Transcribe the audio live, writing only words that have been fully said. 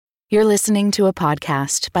You're listening to a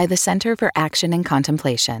podcast by the Center for Action and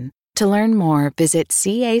Contemplation. To learn more, visit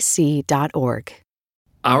cac.org.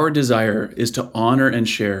 Our desire is to honor and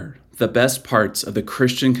share the best parts of the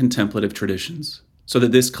Christian contemplative traditions, so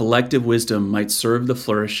that this collective wisdom might serve the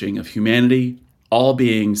flourishing of humanity, all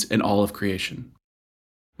beings, and all of creation.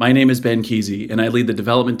 My name is Ben Kesey, and I lead the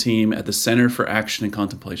development team at the Center for Action and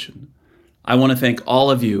Contemplation. I want to thank all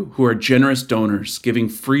of you who are generous donors, giving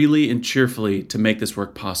freely and cheerfully to make this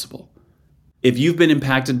work possible. If you've been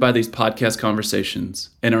impacted by these podcast conversations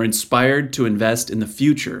and are inspired to invest in the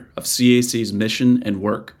future of CAC's mission and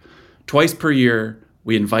work, twice per year,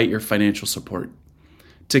 we invite your financial support.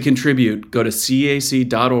 To contribute, go to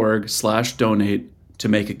cac.org/donate to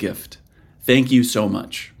make a gift. Thank you so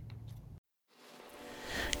much.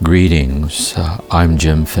 Greetings, I'm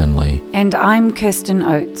Jim Finley. And I'm Kirsten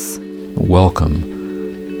Oates.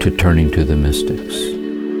 Welcome to Turning to the Mystics.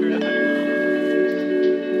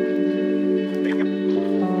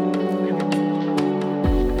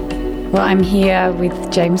 Well, I'm here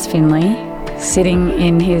with James Finley, sitting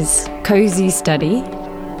in his cozy study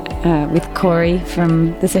with Corey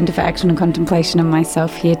from the Centre for Action and Contemplation and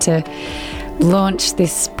myself here to launch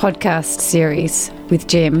this podcast series with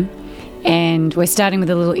Jim. And we're starting with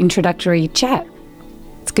a little introductory chat.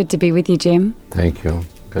 It's good to be with you, Jim. Thank you.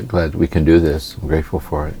 Glad we can do this. I'm grateful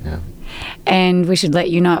for it, yeah. And we should let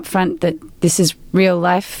you know up front that this is real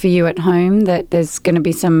life for you at home, that there's going to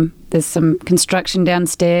be some construction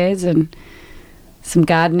downstairs and some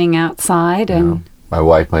gardening outside. And my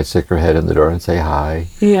wife might stick her head in the door and say hi.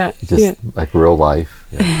 Yeah. Like real life.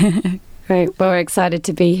 Yeah. Great. Well, we're excited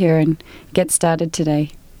to be here and get started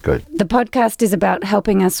today. Good. The podcast is about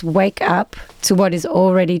helping us wake up to what is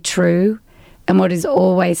already true and what is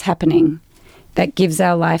always happening that gives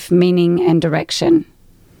our life meaning and direction.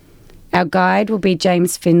 Our guide will be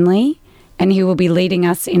James Finley, and he will be leading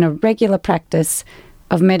us in a regular practice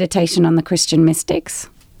of meditation on the Christian mystics.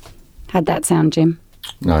 How'd that sound, Jim?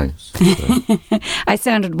 Nice. I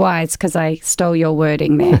sounded wise because I stole your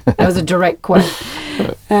wording there. That was a direct quote.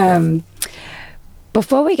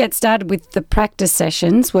 Before we get started with the practice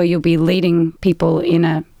sessions, where you'll be leading people in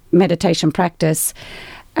a meditation practice,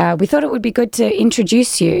 we thought it would be good to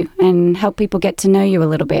introduce you and help people get to know you a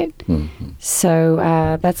little bit. Mm-hmm. So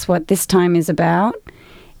that's what this time is about.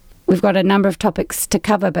 We've got a number of topics to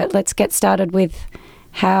cover, but let's get started with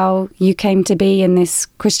how you came to be in this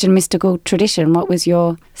Christian mystical tradition. What was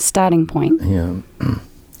your starting point? Yeah.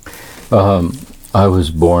 I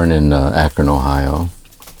was born in Akron, Ohio,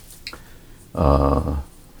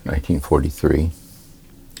 1943.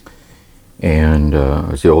 And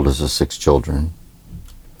I was the oldest of 6 children.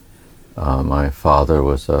 My father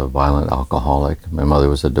was a violent alcoholic. My mother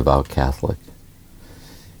was a devout Catholic.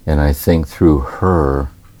 And I think through her,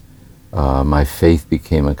 my faith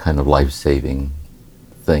became a kind of life-saving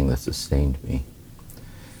thing that sustained me.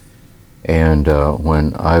 And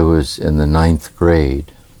when I was in the 9th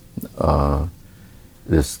grade,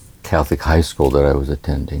 this Catholic high school that I was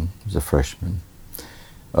attending, I was a freshman,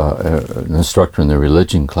 an instructor in the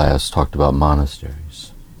religion class talked about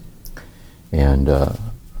monasteries. And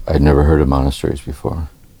I'd never heard of monasteries before.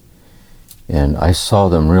 And I saw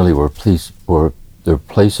them really were they're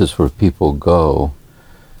places where people go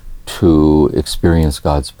to experience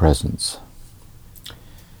God's presence.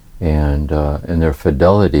 And in their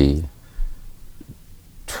fidelity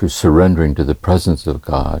to surrendering to the presence of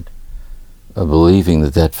God, believing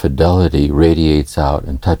that fidelity radiates out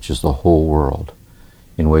and touches the whole world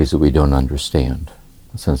in ways that we don't understand,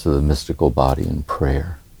 a sense of the mystical body and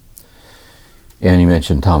prayer. And he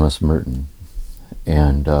mentioned Thomas Merton,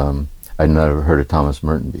 and I'd never heard of Thomas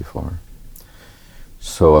Merton before.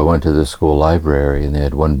 So I went to the school library, and they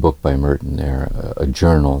had one book by Merton there, a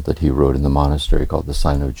journal that he wrote in the monastery called The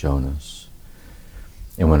Sign of Jonas.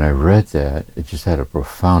 And when I read that, it just had a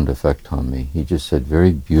profound effect on me. He just said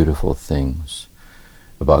very beautiful things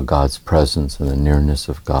about God's presence and the nearness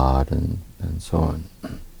of God and so on.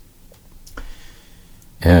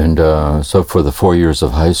 And so for the 4 years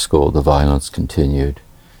of high school, the violence continued.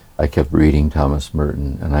 I kept reading Thomas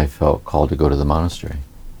Merton, and I felt called to go to the monastery.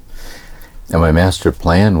 And my master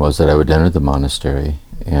plan was that I would enter the monastery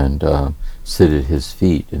and sit at his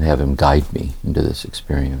feet and have him guide me into this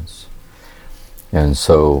experience. And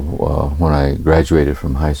so when I graduated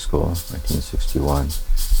from high school, 1961,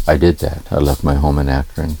 I did that. I left my home in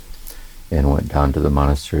Akron and went down to the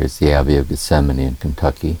monastery. It's the Abbey of Gethsemane in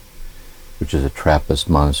Kentucky, which is a Trappist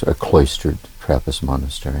monastery, a cloistered Trappist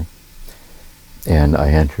monastery. And I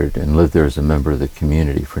entered and lived there as a member of the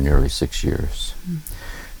community for nearly 6 years. Mm.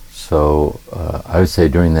 So I would say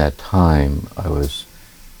during that time I was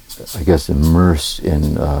I guess, immersed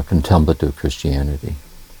in contemplative Christianity.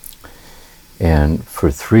 And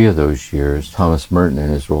for 3 of those years, Thomas Merton, in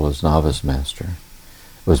his role as novice master,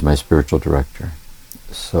 was my spiritual director.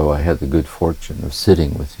 So I had the good fortune of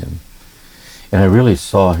sitting with him. And I really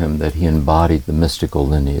saw him that he embodied the mystical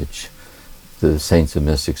lineage, the saints and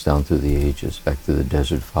mystics down through the ages, back to the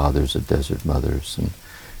desert fathers, the desert mothers, and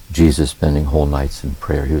Jesus spending whole nights in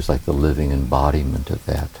prayer. He was like the living embodiment of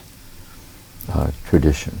that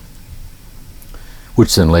tradition,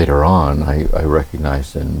 which then later on I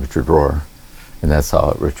recognized in Richard Rohr, and that's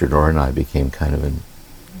how Richard Rohr and I became kind of in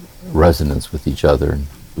resonance with each other, and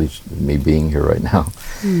at least me being here right now.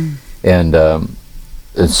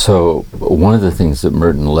 And so one of the things that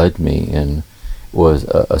Merton led me in was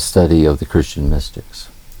a study of the Christian mystics.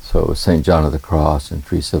 So it was St. John of the Cross and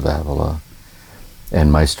Teresa of Avila,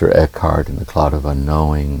 and Meister Eckhart and the Cloud of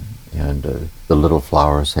Unknowing, and the Little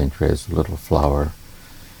Flower, St. Therese, the Little Flower,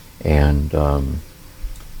 and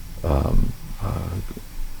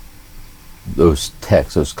those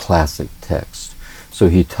texts, those classic texts. So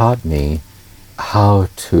he taught me how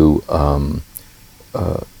to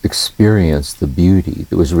experience the beauty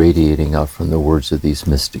that was radiating out from the words of these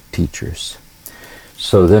mystic teachers.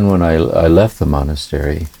 So then when I left the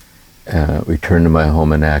monastery, returned to my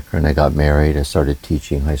home in Akron, I got married, I started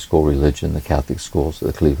teaching high school religion, the Catholic schools of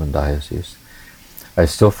the Cleveland Diocese. I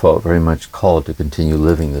still felt very much called to continue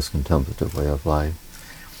living this contemplative way of life.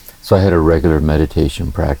 So I had a regular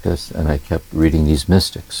meditation practice, and I kept reading these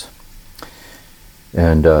mystics.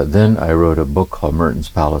 And then I wrote a book called Merton's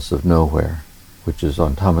Palace of Nowhere, which is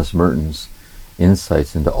on Thomas Merton's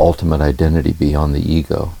insights into ultimate identity beyond the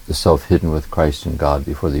ego, the self hidden with Christ and God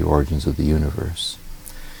before the origins of the universe.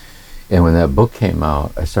 And when that book came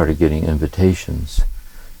out, I started getting invitations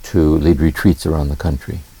to lead retreats around the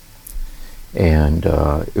country. And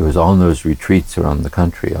it was on those retreats around the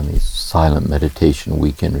country, on these silent meditation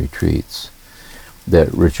weekend retreats,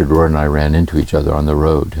 that Richard Rohr and I ran into each other on the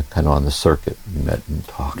road, kind of on the circuit. We met and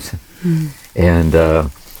talked.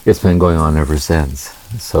 And it's been going on ever since.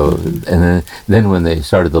 So, and then when they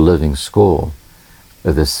started the Living School,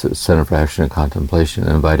 this Center for Action and Contemplation,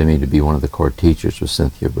 invited me to be one of the core teachers with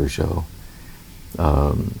Cynthia Bourgeault.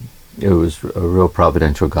 It was a real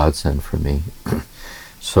providential godsend for me.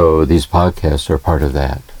 So these podcasts are part of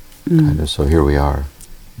that. Kind of, so here we are.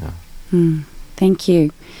 Yeah. Thank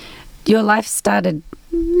you. Your life started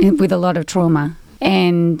with a lot of trauma,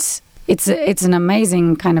 and it's an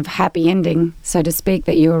amazing kind of happy ending, so to speak,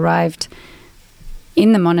 that you arrived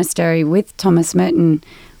in the monastery with Thomas Merton.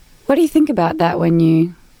 What do you think about that when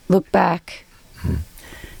you look back?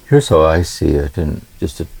 Here's how I see it, and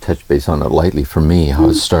just to touch base on it lightly for me, how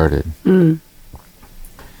it started.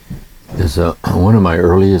 Is one of my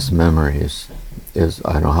earliest memories is,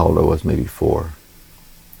 I don't know how old I was, maybe 4.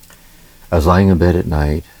 I was lying in bed at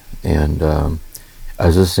night, and I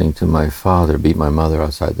was listening to my father beat my mother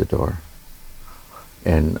outside the door.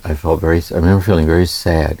 And I remember feeling very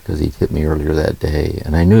sad because he'd hit me earlier that day.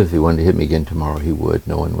 And I knew if he wanted to hit me again tomorrow, he would.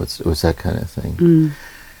 It was that kind of thing.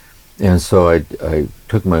 And so I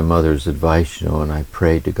took my mother's advice, and I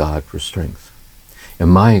prayed to God for strength. And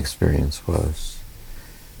my experience was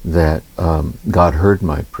that God heard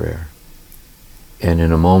my prayer. And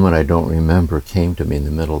in a moment I don't remember, came to me in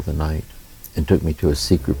the middle of the night and took me to a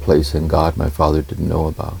secret place in God my father didn't know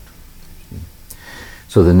about.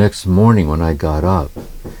 So the next morning when I got up,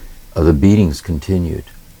 the beatings continued.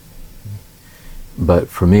 But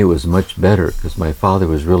for me it was much better because my father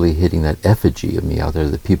was really hitting that effigy of me out there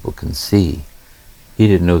that people can see. He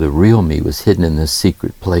didn't know the real me was hidden in this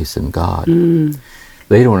secret place in God.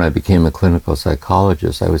 Later when I became a clinical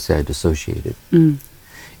psychologist, I would say I dissociated. And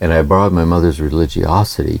I borrowed my mother's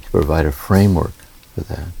religiosity to provide a framework for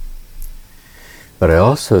that. But I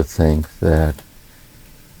also think that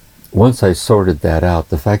once I sorted that out,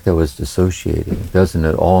 the fact that I was dissociating doesn't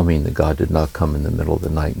at all mean that God did not come in the middle of the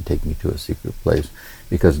night and take me to a secret place,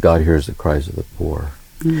 because God hears the cries of the poor.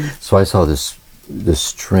 So I saw this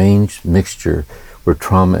strange mixture where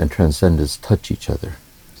trauma and transcendence touch each other.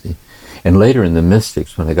 See? And later in the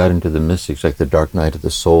mystics, when I got into the mystics, like the dark night of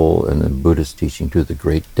the soul and the Buddhist teaching to the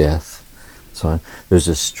great death, so on, there's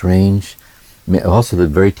a strange, also the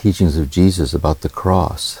very teachings of Jesus about the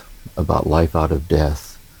cross, about life out of death,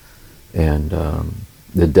 and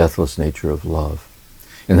the deathless nature of love.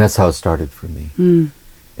 And that's how it started for me.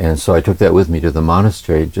 And so I took that with me to the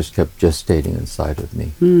monastery. It just kept gestating inside of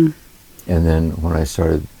me. And then when I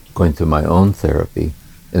started going through my own therapy,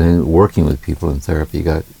 and then working with people in therapy, it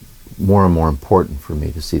got more and more important for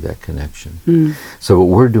me to see that connection. So what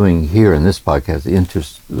we're doing here in this podcast,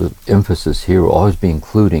 the emphasis here will always be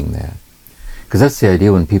including that. Because that's the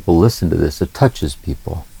idea when people listen to this, it touches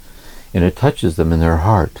people. And it touches them in their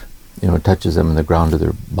heart. It touches them in the ground of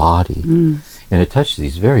their body. And it touches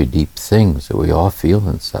these very deep things that we all feel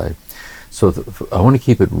inside. So I want to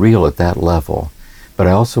keep it real at that level, but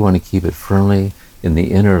I also want to keep it firmly in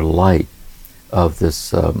the inner light of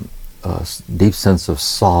this deep sense of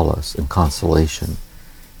solace and consolation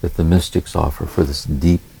that the mystics offer for this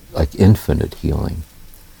deep, like infinite healing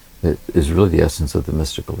that is really the essence of the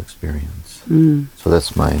mystical experience. So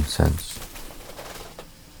that's my sense.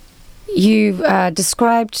 You've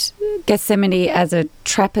described Gethsemani as a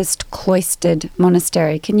Trappist cloistered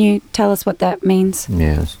monastery. Can you tell us what that means?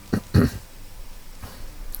 Yes.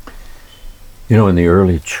 In the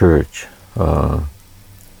early church, there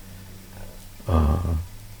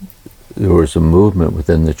was a movement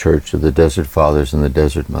within the church of the Desert Fathers and the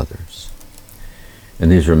Desert Mothers.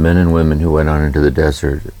 And these were men and women who went out into the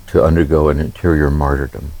desert to undergo an interior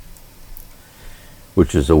martyrdom,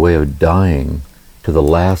 which is a way of dying to the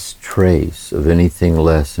last trace of anything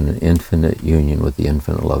less than an infinite union with the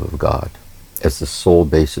infinite love of God as the sole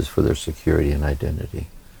basis for their security and identity.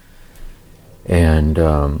 And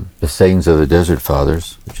the sayings of the Desert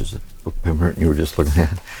Fathers, which is a book you were just looking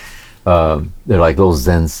at, they're like little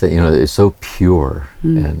Zen sayings, it's so pure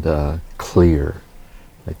and clear,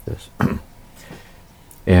 like this.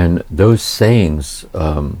 And those sayings,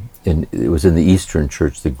 it was in the Eastern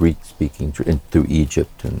Church, the Greek-speaking church, through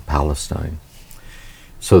Egypt and Palestine.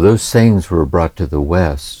 So those sayings were brought to the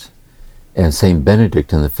West, and Saint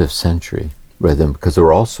Benedict in the 5th century read them, because there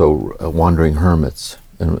were also wandering hermits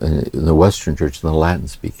in the Western Church and the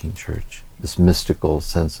Latin-speaking Church, this mystical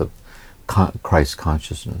sense of Christ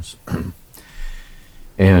consciousness.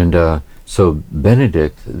 And so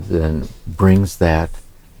Benedict then brings that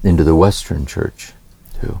into the Western Church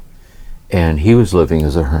too. And he was living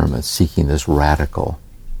as a hermit, seeking this radical.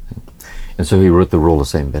 And so he wrote the Rule of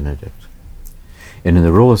Saint Benedict. And in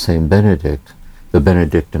the Rule of Saint Benedict, the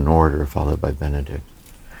Benedictine order followed by Benedict.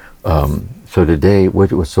 So today,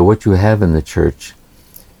 what you have in the church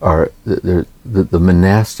are the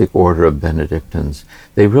monastic order of Benedictines.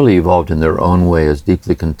 They really evolved in their own way as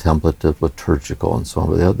deeply contemplative, liturgical, and so on.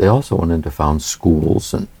 But they also went in to found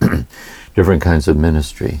schools and different kinds of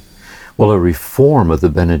ministry. Well, a reform of the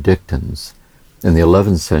Benedictines in the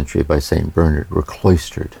 11th century by St. Bernard were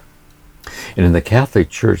cloistered. And in the Catholic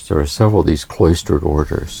Church, there are several of these cloistered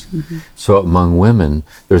orders. So among women,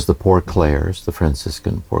 there's the Poor Clares, the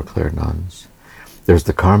Franciscan Poor Clare nuns. There's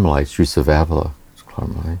the Carmelites, Teresa of Avila,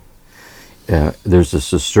 Carmelite. There's the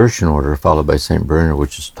Cistercian order, followed by St. Bernard,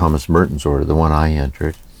 which is Thomas Merton's order, the one I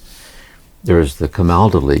entered. There's the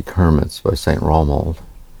Camaldolite hermits by St. Romuald.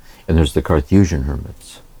 And there's the Carthusian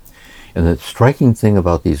hermits. And the striking thing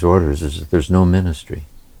about these orders is that there's no ministry.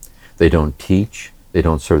 They don't teach. They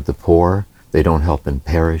don't serve the poor. They don't help in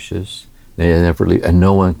parishes. They never leave, and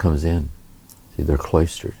no one comes in. See, they're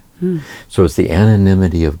cloistered. So it's the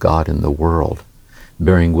anonymity of God in the world,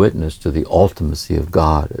 bearing witness to the ultimacy of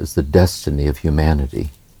God as the destiny of humanity,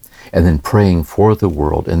 and then praying for the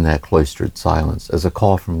world in that cloistered silence as a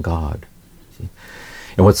call from God. See?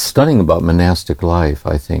 And what's stunning about monastic life,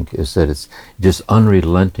 I think, is that it's just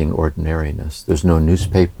unrelenting ordinariness. There's no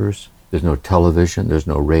newspapers. There's no television, there's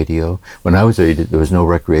no radio. When I was there, there was no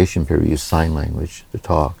recreation period. We used sign language to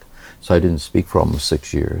talk. So I didn't speak for almost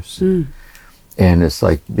 6 years. And it's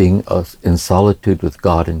like being in solitude with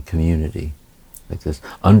God in community, like this,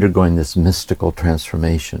 undergoing this mystical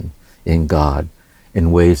transformation in God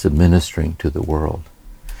in ways of ministering to the world.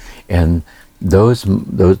 And that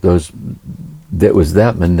was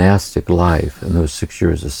that monastic life and those 6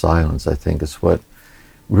 years of silence, I think, is what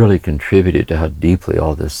really contributed to how deeply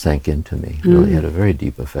all this sank into me. It really had a very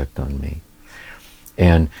deep effect on me.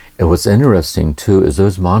 And what's interesting too is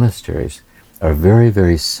those monasteries are very,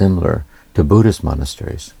 very similar to Buddhist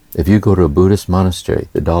monasteries. If you go to a Buddhist monastery,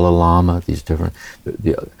 the Dalai Lama, these different,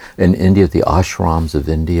 in India, the ashrams of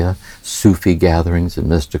India, Sufi gatherings of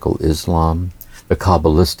mystical Islam, the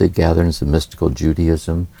Kabbalistic gatherings of mystical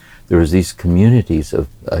Judaism, there was these communities of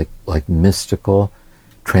like mystical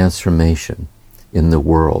transformation in the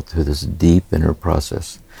world through this deep inner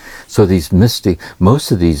process. So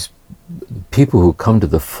most of these people who come to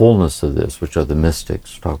the fullness of this, which are the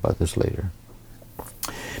mystics, we'll talk about this later,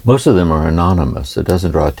 most of them are anonymous. It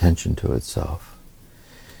doesn't draw attention to itself.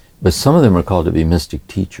 But some of them are called to be mystic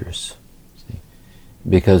teachers, see?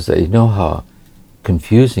 Because they know how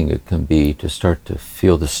confusing it can be to start to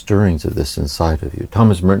feel the stirrings of this inside of you.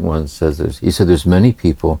 Thomas Merton once says this. He said there's many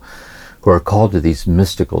people who are called to these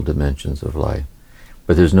mystical dimensions of life,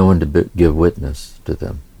 but there's no one to give witness to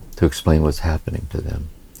them, to explain what's happening to them.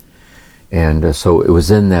 And so it was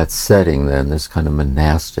in that setting then, this kind of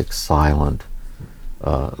monastic, silent,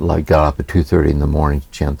 like got up at 2:30 in the morning to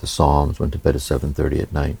chant the Psalms, went to bed at 7:30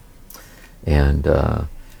 at night. And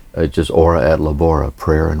just ora et labora,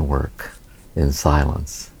 prayer and work in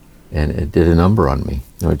silence. And it did a number on me.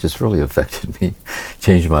 It just really affected me,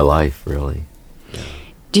 changed my life, really.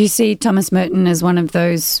 Do you see Thomas Merton as one of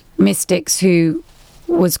those mystics who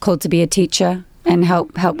was called to be a teacher and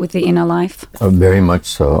help with the inner life? Very much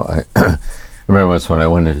so. I remember once when I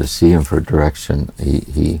wanted to see him for direction,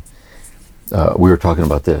 we were talking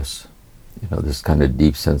about this, this kind of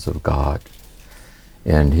deep sense of God.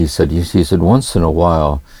 And he said, once in a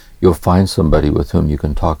while, you'll find somebody with whom you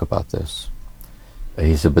can talk about this.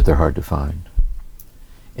 He said, but they're hard to find.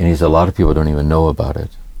 And he said, a lot of people don't even know about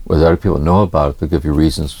it. Whether other people know about it, they'll give you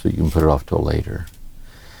reasons so you can put it off till later.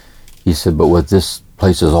 He said, but what this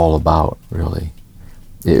place is all about, really,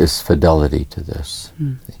 is fidelity to this.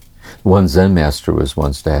 One Zen master was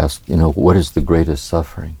once asked, what is the greatest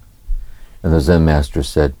suffering? And the Zen master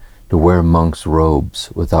said, to wear monk's robes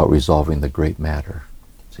without resolving the great matter.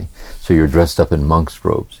 See? So you're dressed up in monk's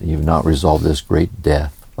robes, and you've not resolved this great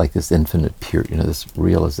death, like this infinite pure, this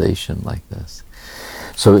realization like this.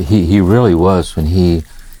 So he really was, when he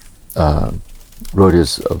wrote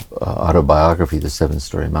his autobiography, The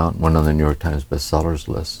Seven-Story Mountain, went on the New York Times bestsellers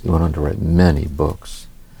list. He went on to write many books.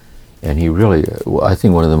 And he really, I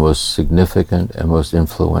think, one of the most significant and most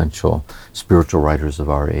influential spiritual writers of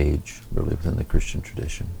our age, really, within the Christian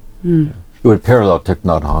tradition. Yeah. It would parallel Thich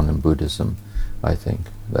Nhat Hanh in Buddhism, I think,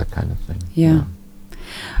 that kind of thing. Yeah.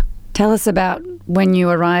 Tell us about when you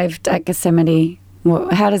arrived at Gethsemane.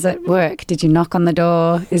 How does it work? Did you knock on the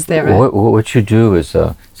door? Is there what you do is,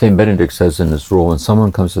 St. Benedict says in his rule, when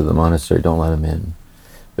someone comes to the monastery, don't let him in,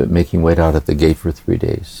 but make him wait out at the gate for 3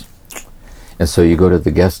 days. And so you go to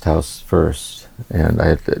the guest house first, and I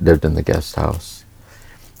had lived in the guest house.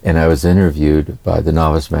 And I was interviewed by the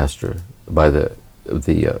novice master, by the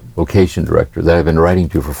vocation director that I've been writing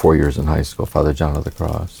to for 4 years in high school, Father John of the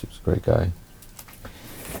Cross. He was a great guy.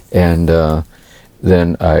 And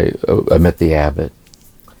then I met the abbot.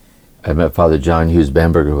 I met Father John Hughes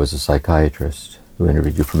Bamberger, who was a psychiatrist who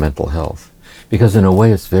interviewed you for mental health. Because in a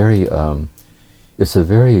way it's a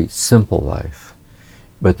very simple life,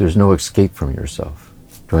 but there's no escape from yourself.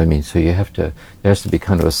 Do you know what I mean? So there has to be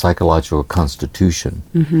kind of a psychological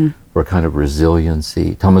constitution for a kind of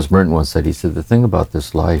resiliency. Thomas Merton once said, he said, the thing about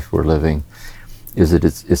this life we're living is that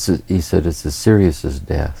it's as serious as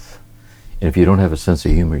death. And if you don't have a sense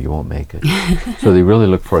of humor, you won't make it. So they really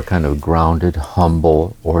look for a kind of grounded,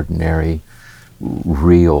 humble, ordinary,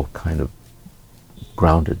 real kind of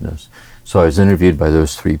groundedness. So I was interviewed by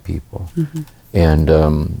those 3 people. And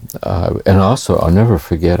also, I'll never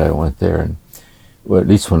forget, I went there, and at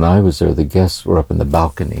least when I was there, the guests were up in the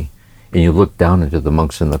balcony, and you looked down into the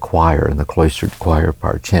monks in the choir, in the cloistered choir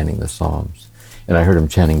part, chanting the Psalms. And I heard them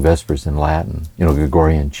chanting Vespers in Latin,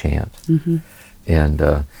 Gregorian chant. And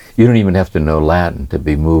you don't even have to know Latin to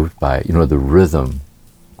be moved by, the rhythm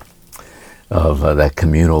of that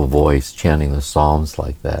communal voice chanting the Psalms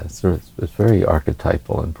like that. It's very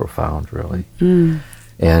archetypal and profound, really.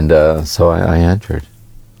 And so I entered.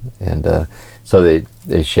 And so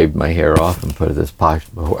they shaved my hair off and put this posh,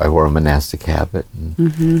 I wore a monastic habit.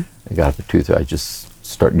 And I got up at 2:30. You just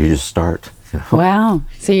start. Wow.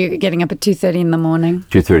 So you're getting up at 2:30 in the morning?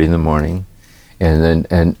 2:30 in the morning.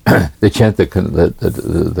 And they chant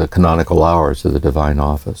the canonical hours of the divine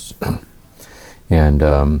office, and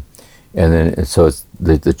then so it's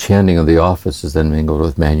the chanting of the office is then mingled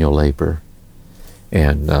with manual labor,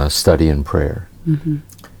 and study and prayer,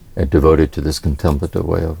 and devoted to this contemplative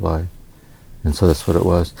way of life, and so that's what it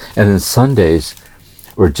was. And then Sundays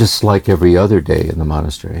were just like every other day in the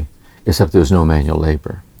monastery, except there was no manual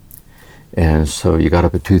labor. And so you got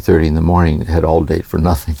up at 2:30 in the morning, had all day for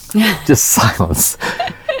nothing, just silence.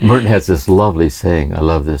 Merton has this lovely saying, I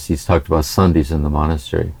love this. He's talked about Sundays in the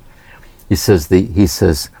monastery. He says the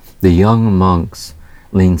young monks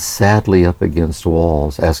lean sadly up against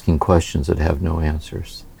walls, asking questions that have no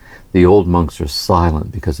answers. The old monks are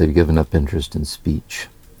silent because they've given up interest in speech.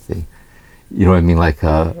 See, you know what I mean? Like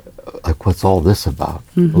what's all this about?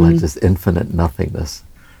 Like this infinite nothingness.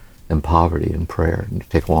 And poverty and prayer, and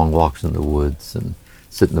take long walks in the woods and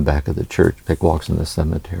sit in the back of the church, take walks in the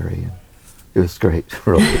cemetery. And it was great,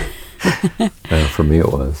 really. For me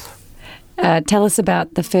it was. Tell us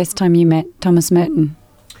about the first time you met Thomas Merton.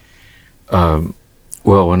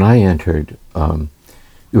 Well, when I entered,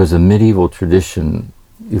 it was a medieval tradition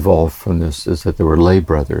evolved from this, is that there were lay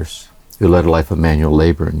brothers who led a life of manual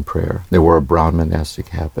labor and prayer. They wore a brown monastic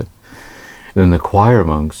habit. And then the choir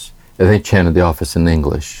monks, they chanted the office in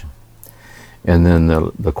English. And then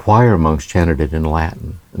the choir monks chanted it in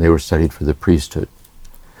Latin, and they were studied for the priesthood.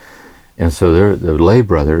 And so the lay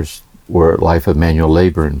brothers were life of manual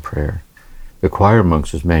labor and prayer. The choir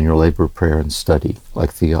monks was manual labor, prayer, and study,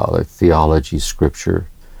 like theology, scripture,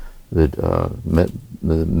 the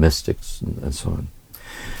mystics, and so on.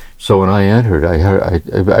 So when I entered,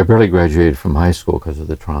 I barely graduated from high school because of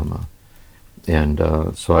the trauma. And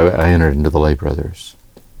so I entered into the lay brothers.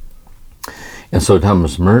 And so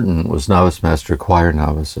Thomas Merton was novice master choir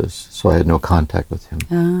novices, so I had no contact with him.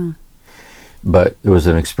 Ah. But there was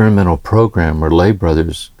an experimental program where lay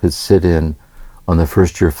brothers could sit in on the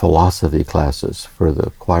first year philosophy classes for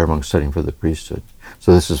the choir monks studying for the priesthood.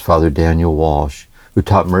 So this is Father Daniel Walsh, who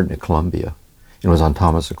taught Merton at Columbia and was on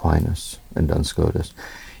Thomas Aquinas and Duns Scotus.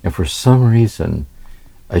 And for some reason,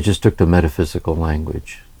 I just took to metaphysical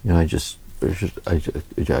language. You know, I just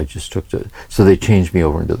took to, so they changed me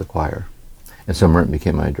over into the choir. And so Merton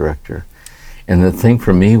became my director. And the thing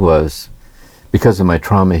for me was, because of my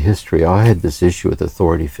trauma history, I had this issue with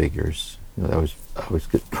authority figures. You know, I was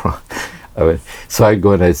get so I'd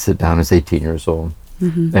go and I'd sit down. I was 18 years old,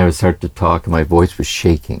 and I would start to talk, and my voice was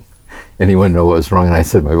shaking. And he wouldn't know what was wrong, and I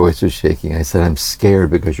said my voice was shaking. I said, "I'm scared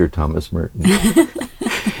because you're Thomas Merton."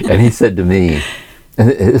 And he said to me, and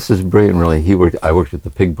this is brilliant, really. I worked at the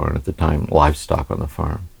pig barn at the time, livestock on the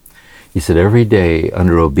farm. He said, "Every day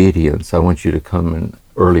under obedience, I want you to come in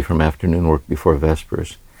early from afternoon work before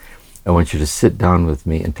Vespers. I want you to sit down with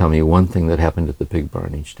me and tell me one thing that happened at the pig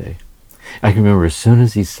barn each day." I can remember as soon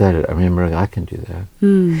as he said it, I remember I can do that.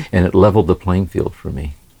 And it leveled the playing field for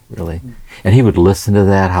me, really. And he would listen to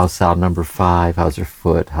that, how's sound number 5, how's her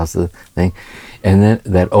foot, how's the thing. And then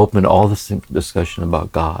that opened all this discussion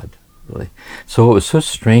about God, really. So what was so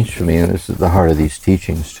strange for me, and this is the heart of these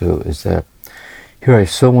teachings too, is that here I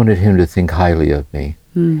so wanted him to think highly of me.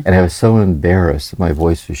 And I was so embarrassed that my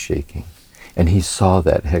voice was shaking. And he saw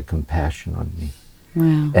that, had compassion on me.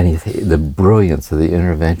 Wow. And the brilliance of the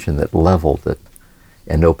intervention that leveled it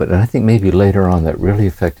and opened. And I think maybe later on that really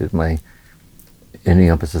affected my ending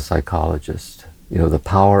up as a psychologist. You know, the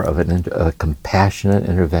power of a compassionate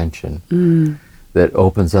intervention that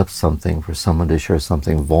opens up something for someone to share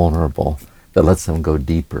something vulnerable that lets them go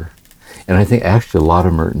deeper. And I think actually a lot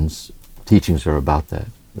of Merton's teachings are about that.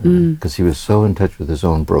 Because he was so in touch with his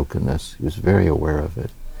own brokenness. He was very aware of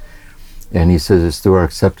it. And he says it's through our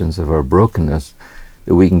acceptance of our brokenness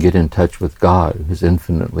that we can get in touch with God, who's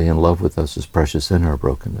infinitely in love with us, is precious in our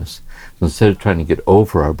brokenness. So instead of trying to get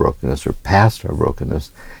over our brokenness or past our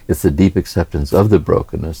brokenness, it's the deep acceptance of the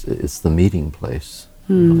brokenness. It's the meeting place.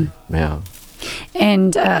 Really. Yeah.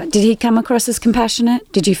 And did he come across as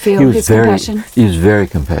compassionate? Did you feel his compassion? He was very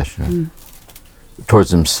compassionate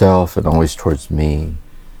towards himself and always towards me.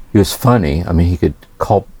 He was funny. I mean, he could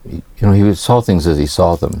he saw things as he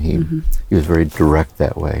saw them. He was very direct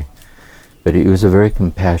that way. But he was a very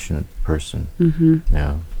compassionate person.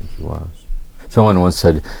 Yeah, I think he was. Someone once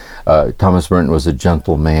said Thomas Merton was a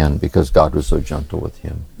gentle man because God was so gentle with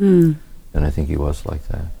him. And I think he was like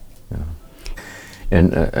that. Yeah.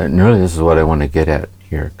 And really this is what I want to get at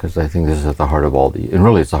here, because I think this is at the heart of and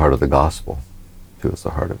really it's the heart of the gospel. Too. It's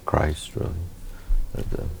the heart of Christ, really.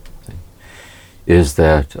 The thing is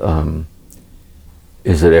that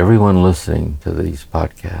everyone listening to these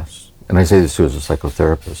podcasts, and I say this too as a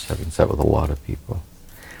psychotherapist, having sat with a lot of people,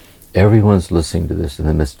 everyone's listening to this in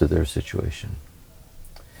the midst of their situation.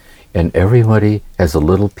 And everybody has a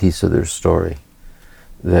little piece of their story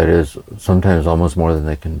that is sometimes almost more than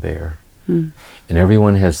they can bear. And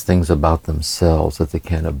everyone has things about themselves that they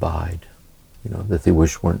can't abide, that they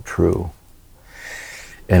wish weren't true.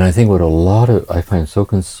 And I think what I find so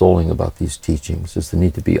consoling about these teachings is the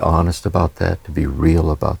need to be honest about that, to be real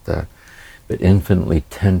about that, but infinitely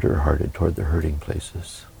tender-hearted toward the hurting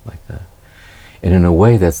places like that. And in a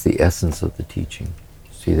way, that's the essence of the teaching.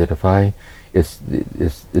 See, that it's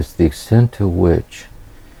the extent to which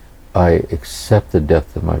I accept the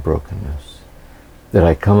depth of my brokenness, that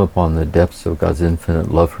I come upon the depths of God's infinite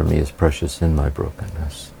love for me as precious in my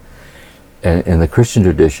brokenness. And in the Christian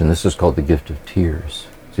tradition, this is called the gift of tears.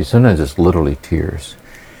 See, sometimes it's literally tears,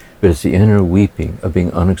 but it's the inner weeping of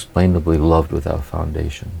being unexplainably loved without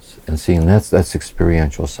foundations. And seeing that's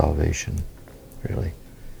experiential salvation, really.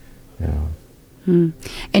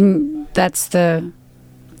 And that's the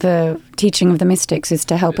teaching of the mystics, is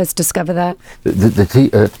to help us discover that?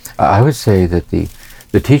 I would say that the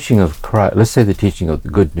teaching of Christ, let's say the teaching of the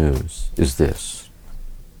good news is this.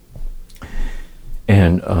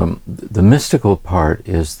 And the mystical part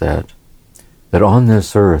is that on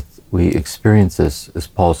this earth we experience this, as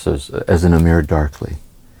Paul says, as in a mirror darkly.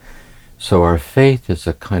 So our faith is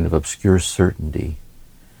a kind of obscure certainty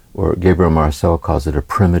or Gabriel Marcel calls it a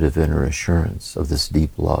primitive inner assurance of this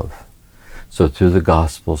deep love. So through the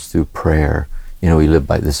Gospels, through prayer, we live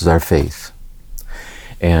by, this is our faith.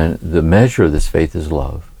 And the measure of this faith is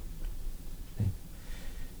love.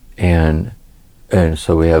 And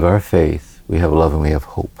so we have our faith, we have love, and we have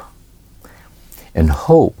hope. And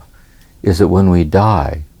hope is that when we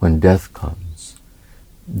die, when death comes,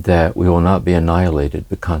 that we will not be annihilated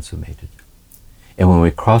but consummated. And when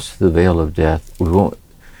we cross the veil of death,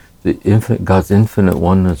 God's infinite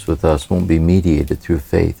oneness with us won't be mediated through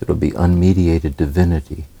faith. It'll be unmediated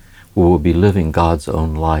divinity. We will be living God's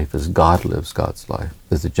own life as God lives God's life.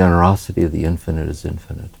 Because the generosity of the infinite is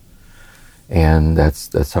infinite. And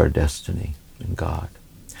that's our destiny in God.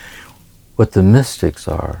 What the mystics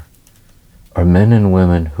are men and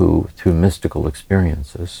women who, through mystical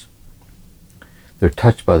experiences, they're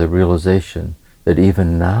touched by the realization that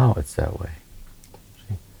even now it's that way.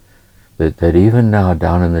 That even now,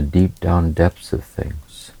 down in the deep down depths of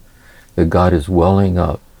things, that God is welling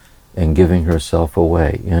up and giving herself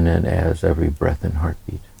away in and as every breath and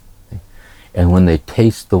heartbeat. And when they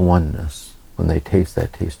taste the oneness, when they taste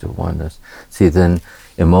that taste of oneness, see, then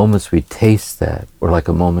in moments we taste that, we're like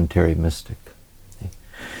a momentary mystic.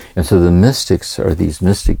 And so the mystics are these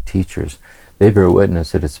mystic teachers. They bear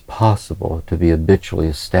witness that it's possible to be habitually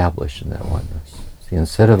established in that oneness. See,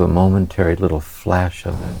 instead of a momentary little flash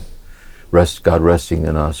of it, God resting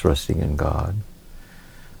in us, resting in God,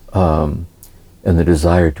 and the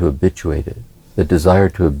desire to habituate it. The desire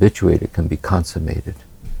to habituate it can be consummated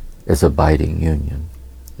as abiding union.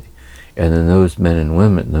 And then those men and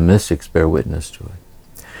women, the mystics, bear witness to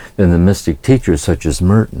it. Then the mystic teachers, such as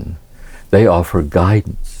Merton, they offer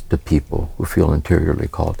guidance to people who feel interiorly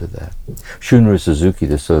called to that. Shunryu Suzuki,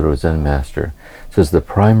 the Soto Zen master, says the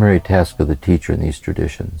primary task of the teacher in these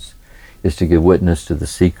traditions is to give witness to the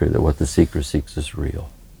seeker that what the seeker seeks is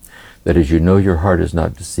real. That is, your heart has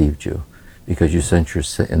not deceived you because you sense you're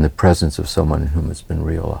in the presence of someone in whom it's been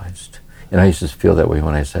realized. And I used to feel that way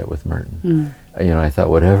when I sat with Merton. I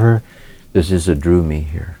thought, whatever this is that drew me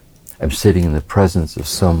here, I'm sitting in the presence of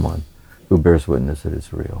someone who bears witness that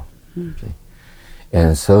it's real. See?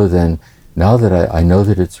 And so then, now that I know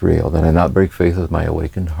that it's real, that I not break faith with my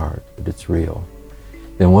awakened heart, that it's real,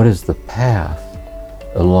 then what is the path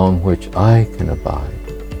along which I can abide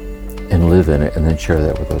and live in it and then share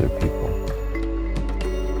that with other people?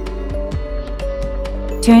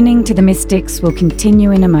 Turning to the mystics will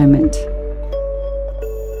continue in a moment.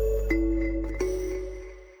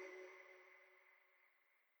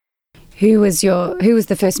 Who was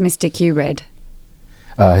the first mystic you read?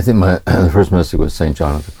 I think the first mystic was St.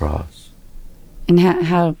 John of the Cross. And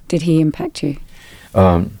how did he impact you?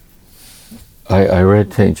 I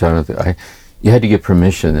read St. John of the... You had to get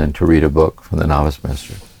permission then to read a book from the novice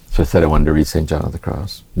master. So I said I wanted to read St. John of the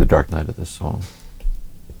Cross, The Dark Night of the Soul.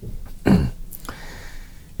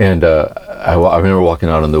 And I remember walking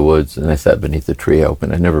out in the woods and I sat beneath the tree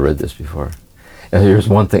open. I'd never read this before. And here's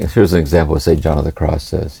an example of St. John of the Cross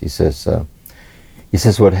says. He says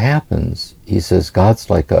what happens, he says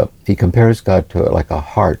he compares God to like a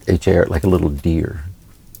heart, H-A-R, like a little deer.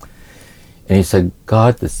 And he said,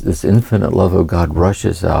 God, this infinite love of God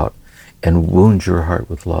rushes out and wounds your heart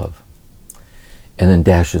with love, and then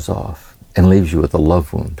dashes off and leaves you with a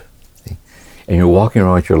love wound. See? And you're walking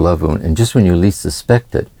around with your love wound, and just when you least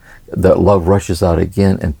suspect it, that love rushes out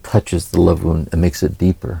again and touches the love wound and makes it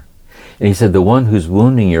deeper. And he said, the one who's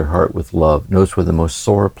wounding your heart with love knows where the most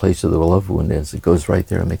sore place of the love wound is. It goes right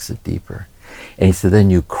there and makes it deeper. And he said,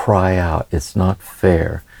 then you cry out, it's not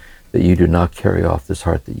fair that you do not carry off this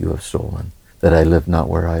heart that you have stolen, that I live not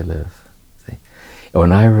where I live. And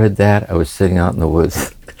when I read that, I was sitting out in the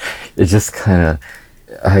woods. It just it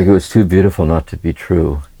was too beautiful not to be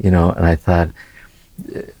true, and I thought,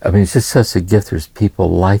 it's just such a gift. There's people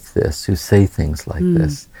like this who say things like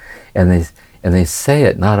this. And they say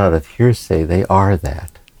it not out of hearsay, they are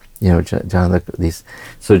that. John of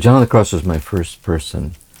the Cross was my first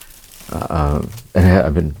person. And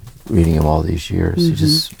I've been reading him all these years. He's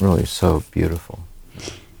just really so beautiful.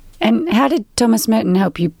 And how did Thomas Merton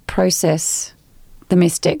help you process the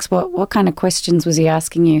mystics? What kind of questions was he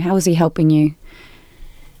asking you? How was he helping you?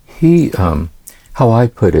 He, how I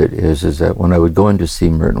put it is that when I would go in to see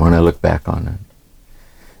Merton, when I look back on it,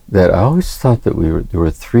 that I always thought that there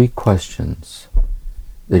were three questions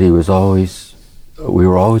that we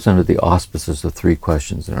were always under the auspices of three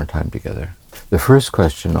questions in our time together. The first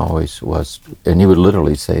question always was, and he would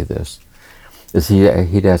literally say this, is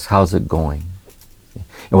he'd ask, how's it going?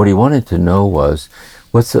 And what he wanted to know was,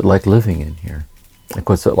 what's it like living in here? Like,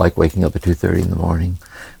 what's it like waking up at 2:30 in the morning?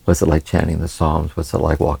 What's it like chanting the Psalms? What's it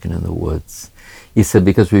like walking in the woods? He said,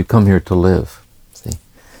 because we've come here to live. See,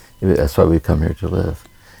 that's why we've come here to live.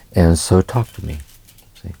 And so talk to me.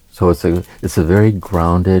 See, so it's a very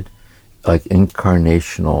grounded, like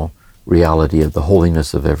incarnational reality of the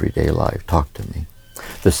holiness of everyday life. Talk to me.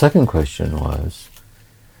 The second question was,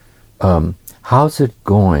 how's it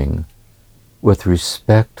going with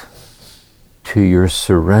respect to your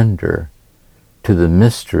surrender to the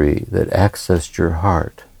mystery that accessed your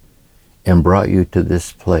heart and brought you to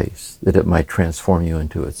this place, that it might transform you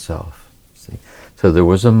into itself? See? So there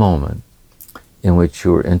was a moment in which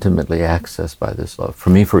you were intimately accessed by this love. For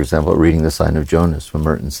me, for example, reading The Sign of Jonas, when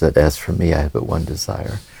Merton said, as for me, I have but one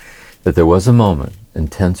desire, that there was a moment,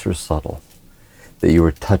 intense or subtle, that you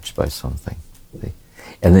were touched by something. See?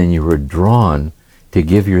 And then you were drawn to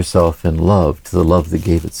give yourself in love to the love that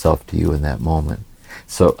gave itself to you in that moment.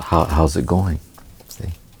 So how's it going?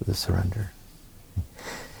 See, with the surrender.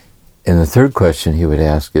 And the third question he would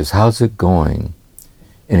ask is, how's it going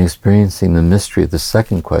in experiencing the mystery of the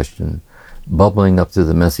second question, bubbling up through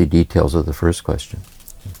the messy details of the first question?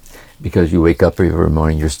 Because you wake up every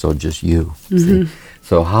morning, you're still just you. See?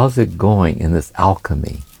 So how's it going in this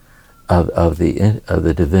alchemy of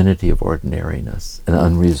the divinity of ordinariness and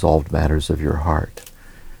unresolved matters of your heart?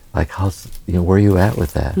 Like, where are you at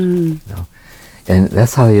with that? You know? And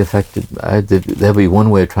that's how he affected. That'd be one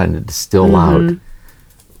way of trying to distill out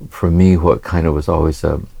for me what kind of was always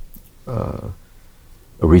a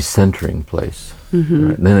recentering place.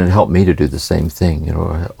 Right? And then it helped me to do the same thing. You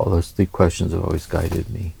know, all those three questions have always guided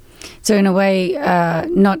me. So in a way,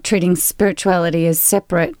 not treating spirituality as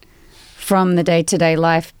separate from the day-to-day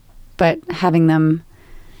life, but having them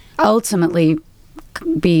ultimately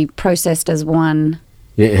be processed as one.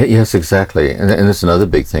 Yes, exactly. And that's another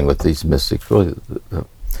big thing with these mystics. Really,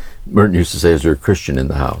 Merton used to say, is there a Christian in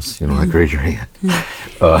the house? You know, like, raise your hand.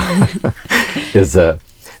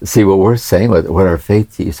 See, what we're saying, what our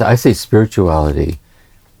faith teaches, I say spirituality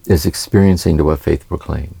is experiencing to what faith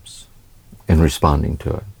proclaims and responding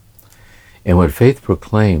to it. And what faith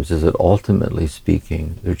proclaims is that ultimately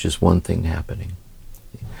speaking, there's just one thing happening.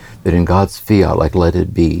 That in God's fiat, like let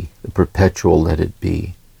it be, the perpetual let it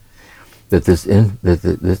be, that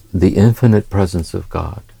the infinite presence of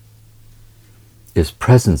God is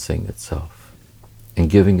presencing itself and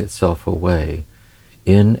giving itself away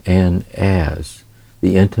in and as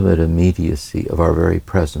the intimate immediacy of our very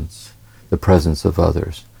presence, the presence of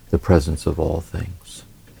others, the presence of all things.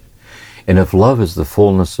 And if love is the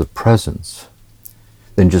fullness of presence,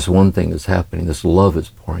 then just one thing is happening. This love is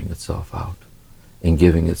pouring itself out and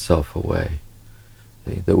giving itself away.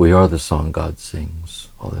 See, that we are the song God sings.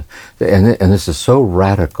 And this is so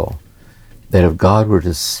radical that if God were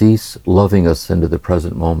to cease loving us into the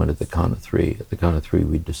present moment at the count of three,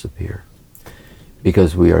 we'd disappear.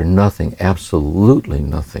 Because we are nothing, absolutely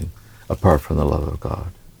nothing, apart from the love of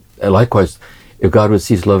God. And likewise, if God would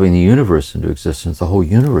cease loving the universe into existence, the whole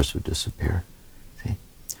universe would disappear. See?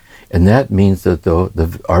 And that means that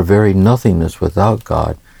our very nothingness without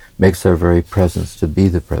God makes our very presence to be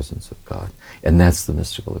the presence of God. And that's the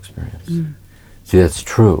mystical experience. See, that's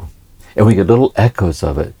true. And we get little echoes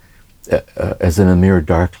of it as in a mirror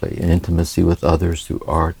darkly, in intimacy with others, through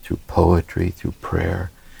art, through poetry, through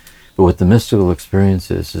prayer. But what the mystical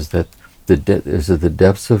experience is that the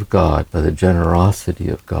depths of God, by the generosity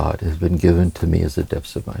of God, has been given to me as the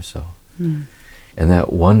depths of myself. And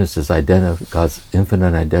that oneness is God's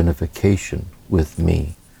infinite identification with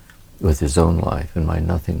me, with his own life, and my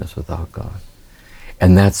nothingness without God.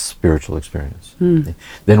 And that's spiritual experience.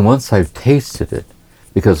 Then once I've tasted it,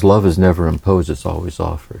 because love is never imposed, it's always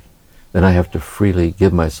offered, then I have to freely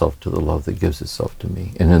give myself to the love that gives itself to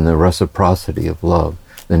me. And in the reciprocity of love,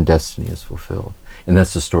 then destiny is fulfilled. And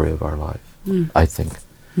that's the story of our life, I think.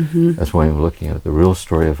 That's why I'm looking at it. The real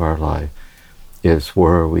story of our life is,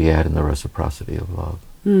 where are we at in the reciprocity of love?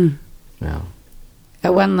 Yeah.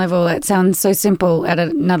 At one level, it sounds so simple. At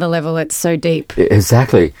another level, it's so deep.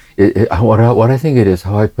 Exactly. What I think it is,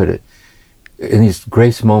 how I put it, in these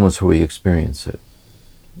grace moments where we experience it,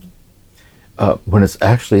 when it's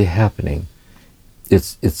actually happening,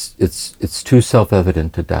 it's too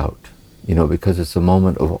self-evident to doubt, because it's a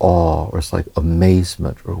moment of awe, or it's like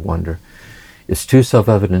amazement or wonder. It's too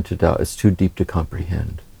self-evident to doubt. It's too deep to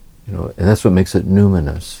comprehend, and that's what makes it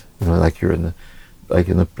numinous. Like you're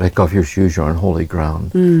take off your shoes, you're on holy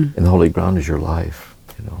ground, and the holy ground is your life,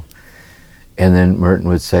 And then Merton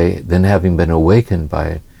would say, then having been awakened by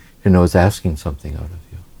it, it's asking something out of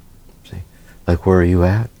you. See, like, where are you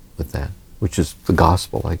at with that? Which is the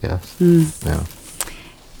gospel, I guess. Yeah.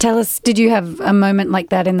 Tell us, did you have a moment like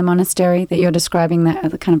that in the monastery that you're describing,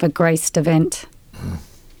 that kind of a graced event?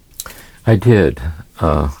 I did.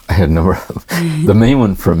 I had a number of them. The main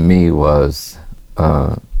one for me was,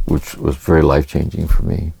 which was very life-changing for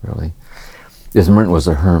me, really, is Merton was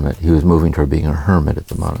a hermit. He was moving toward being a hermit at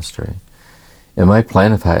the monastery. And my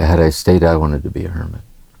plan, had I stayed, I wanted to be a hermit,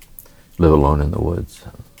 live alone in the woods,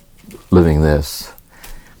 living this.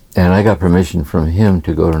 And I got permission from him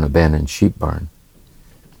to go to an abandoned sheep barn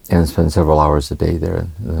and spend several hours a day there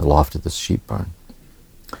in the loft of the sheep barn.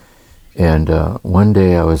 And one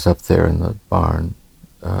day I was up there in the barn,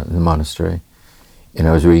 in the monastery, and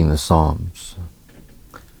I was reading the Psalms.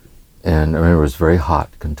 And I remember it was very hot,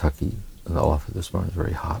 Kentucky, in the loft of this barn was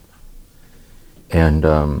very hot. And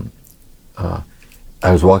I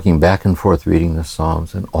was walking back and forth reading the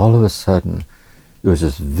Psalms, and all of a sudden there was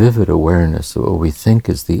this vivid awareness that what we think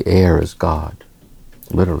is the air is God,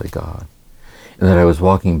 literally God. And that I was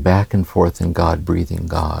walking back and forth in God, breathing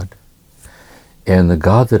God. And the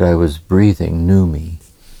God that I was breathing knew me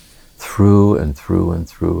through and through and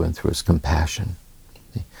through and through his compassion.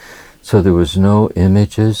 So there was no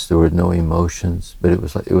images, there were no emotions, but it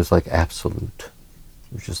was like absolute.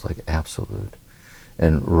 It was just like absolute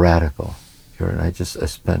and radical. And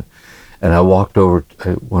I walked over,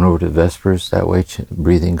 I went over to Vespers that way,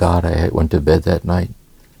 breathing God. I went to bed that night.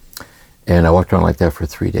 And I walked around like that for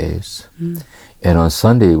 3 days. Mm. And on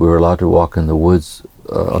Sunday, we were allowed to walk in the woods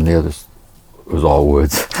on the other, it was all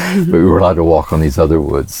woods, but we were allowed to walk on these other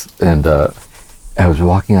woods. And I was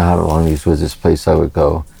walking out along these woods, this place I would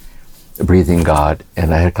go, breathing God,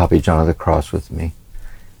 and I had a copy of John of the Cross with me.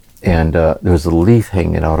 And there was a leaf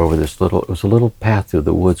hanging out over this it was a little path through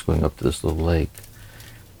the woods going up to this little lake.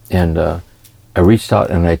 And I reached out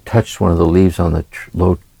and I touched one of the leaves on the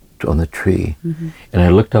on the tree. Mm-hmm. And I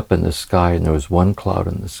looked up in the sky, and there was one cloud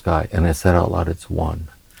in the sky, and I said out loud, it's one.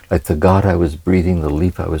 Like the God I was breathing, the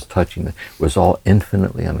leaf I was touching, was all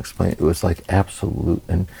infinitely unexplained. It was like absolute,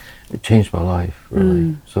 and it changed my life, really.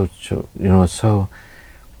 Mm. So, it's so,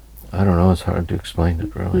 I don't know, it's hard to explain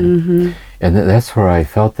it, really. Mm-hmm. And that's where I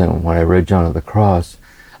felt then, when I read John of the Cross,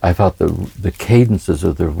 I felt the cadences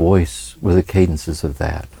of their voice were the cadences of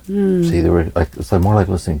that. Mm. See, they were like, it's more like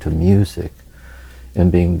listening to music and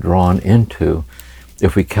being drawn into.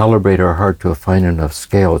 If we calibrate our heart to a fine enough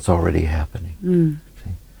scale, it's already happening. Mm.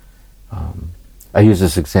 I use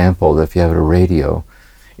this example that if you have a radio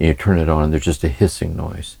and you turn it on, there's just a hissing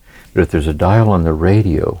noise. But if there's a dial on the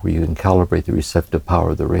radio where you can calibrate the receptive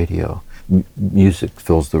power of the radio, music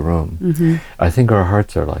fills the room. Mm-hmm. I think our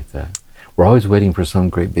hearts are like that. We're always waiting for some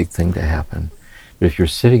great big thing to happen. But if you're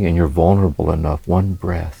sitting and you're vulnerable enough, one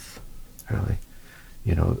breath, really,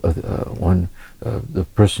 the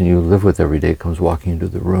person you live with every day comes walking into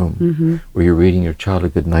the room, mm-hmm. where you're reading your child a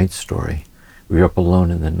good night story, where you're up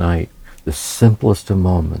alone in the night, the simplest of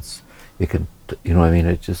moments, it can,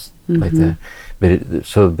 it's just mm-hmm. like that.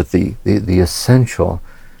 But the essential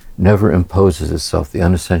never imposes itself. The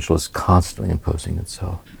unessential is constantly imposing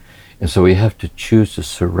itself. And so we have to choose to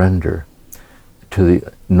surrender to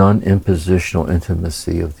the non-impositional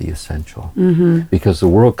intimacy of the essential. Mm-hmm. Because the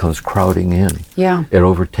world comes crowding in. Yeah. It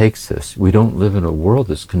overtakes us. We don't live in a world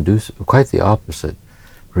that's conducive, quite the opposite,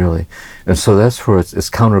 really. And so that's where it's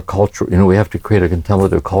countercultural. We have to create a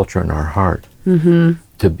contemplative culture in our heart, mm-hmm.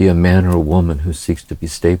 to be a man or a woman who seeks to be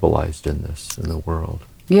stabilized in the world.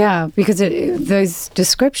 Yeah, because those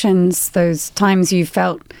descriptions, those times you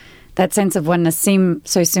felt that sense of oneness seem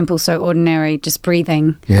so simple, so ordinary, just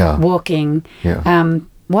breathing, walking. Yeah.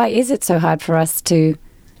 Why is it so hard for us to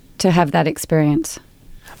have that experience?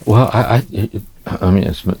 Well, I mean,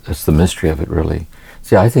 it's the mystery of it, really.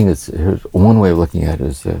 See, I think here's one way of looking at it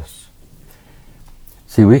is this.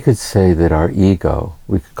 See, we could say that our ego,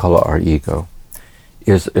 we could call it our ego,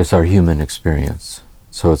 is our human experience.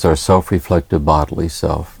 So it's our self-reflective bodily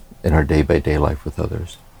self in our day-by-day life with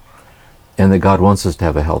others. And that God wants us to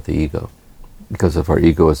have a healthy ego. Because if our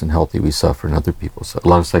ego isn't healthy, we suffer and other people suffer. A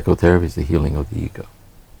lot of psychotherapy is the healing of the ego.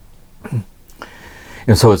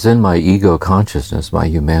 And so it's in my ego consciousness, my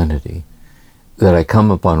humanity, that I come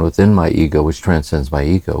upon within my ego, which transcends my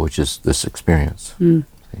ego, which is this experience. Mm.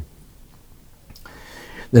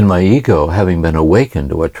 Then my ego, having been awakened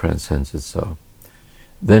to what transcends itself,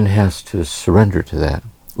 then has to surrender to that,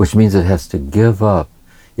 which means it has to give up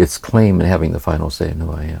its claim in having the final say in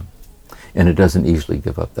who I am. And it doesn't easily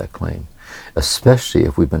give up that claim, especially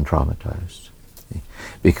if we've been traumatized.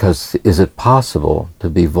 Because is it possible to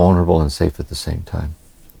be vulnerable and safe at the same time?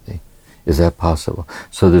 Is that possible?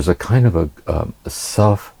 So there's a kind of a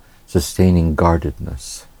self-sustaining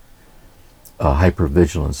guardedness, a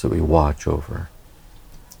hypervigilance that we watch over.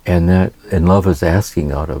 And love is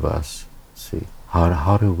asking out of us, see,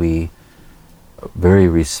 how do we very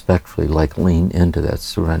respectfully lean into that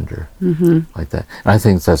surrender, like that. And I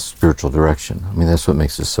think that's spiritual direction. I mean, that's what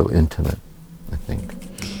makes it so intimate, I think.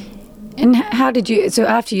 And how did you, so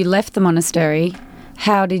after you left the monastery,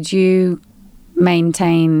 how did you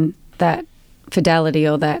maintain that fidelity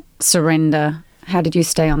or that surrender? How did you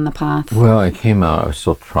stay on the path? Well, I came out, I was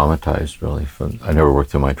still traumatized, really. I never worked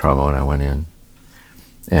through my trauma when I went in.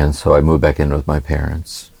 And so I moved back in with my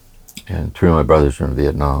parents. And 3 of my brothers were in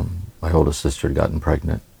Vietnam. My oldest sister had gotten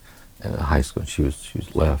pregnant in high school. She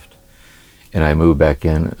was left. And I moved back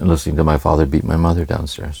in and listening to my father beat my mother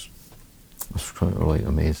downstairs. It was really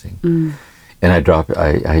amazing. And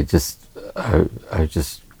I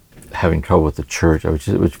just having trouble with the church.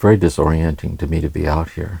 It was very disorienting to me to be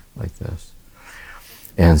out here like this.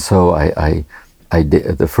 And so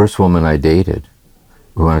the first woman I dated,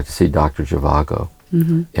 we wanted to see Dr. Zhivago,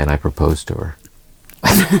 and I proposed to her.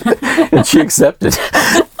 And she accepted.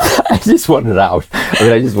 I just wanted out.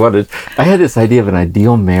 I had this idea of an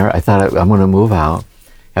ideal marriage. I thought I'm going to move out,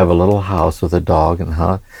 have a little house with a dog and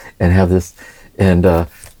have this, and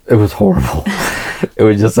it was horrible. It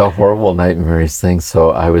was just a horrible, nightmarish thing.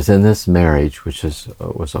 So I was in this marriage, which we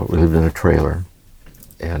lived in a trailer,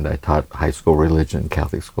 and I taught high school religion.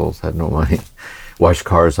 Catholic schools had no money. Washed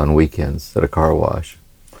cars on weekends at a car wash.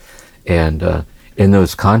 And in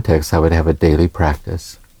those contexts, I would have a daily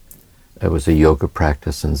practice. It was a yoga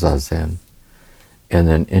practice and zazen, and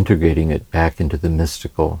then integrating it back into the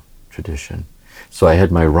mystical tradition. So I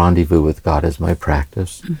had my rendezvous with God as my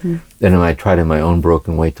practice, and I tried in my own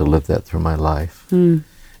broken way to live that through my life,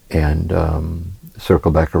 and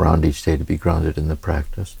circle back around each day to be grounded in the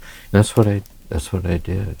practice. And that's what I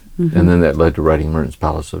did. And then that led to writing Merton's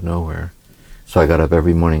Palace of Nowhere. So I got up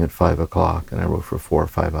every morning at 5 o'clock, and I wrote for 4 or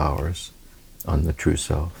 5 hours on the true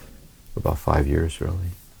self, for about 5 years,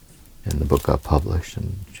 really. And the book got published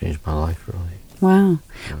and changed my life, really. Wow.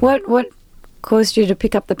 Yeah. What caused you to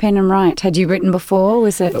pick up the pen and write? Had you written before?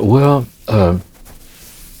 Was it? Well, I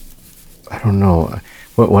don't know.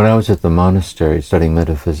 When I was at the monastery studying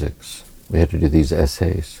metaphysics, we had to do these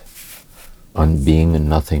essays on being and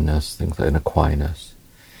nothingness, things like Aquinas.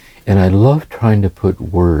 And I loved trying to put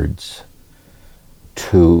words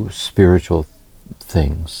to spiritual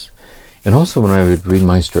things. And also when I would read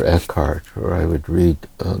Meister Eckhart, or I would read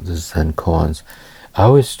the Zen koans, I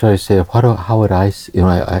always try to say, how would I,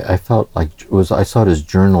 I felt like I saw it as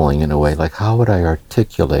journaling in a way, like how would I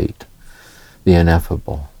articulate the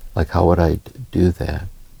ineffable? Like how would I do that?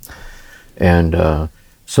 And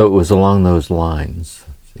so it was along those lines.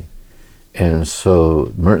 And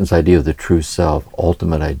so Merton's idea of the true self,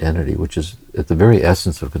 ultimate identity, which is at the very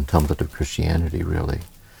essence of contemplative Christianity, really,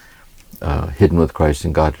 hidden with Christ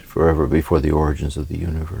and God forever before the origins of the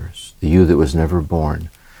universe. The you that was never born,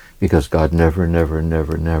 because God never, never,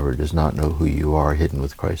 never, never does not know who you are, hidden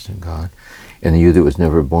with Christ and God. And the you that was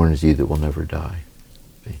never born is you that will never die.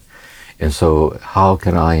 And so how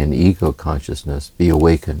can I in ego consciousness be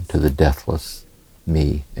awakened to the deathless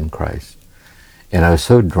me in Christ? And I was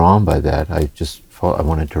so drawn by that, I just thought I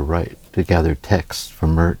wanted to gather texts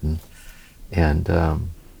from Merton and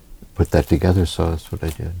put that together, so that's what I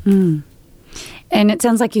did. And it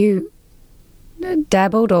sounds like you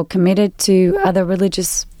dabbled or committed to other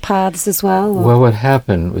religious paths as well? Or? Well, what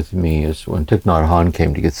happened with me is when Thich Nhat Hanh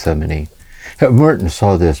came to Gethsemane, Merton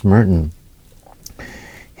saw this. Merton,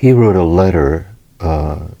 he wrote a letter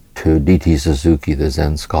to D.T. Suzuki, the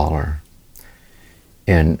Zen scholar.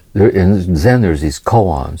 And in Zen, there's these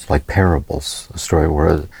koans, like parables, a story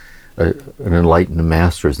where an enlightened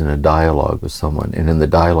master is in a dialogue with someone, and in the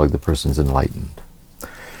dialogue, the person's enlightened.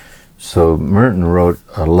 So Merton wrote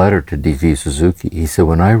a letter to D.T. Suzuki. He said,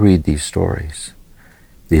 when I read these stories,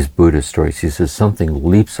 these Buddhist stories, he says, something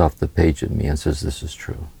leaps off the page at me and says, this is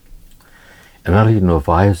true. And I don't even know if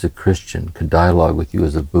I, as a Christian, could dialogue with you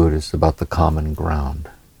as a Buddhist about the common ground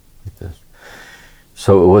like this.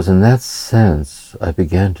 So it was in that sense I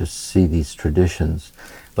began to see these traditions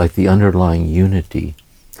like the underlying unity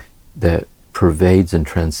that pervades and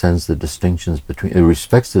transcends the distinctions between, it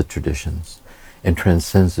respects the traditions and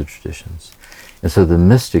transcends the traditions. And so the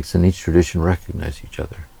mystics in each tradition recognize each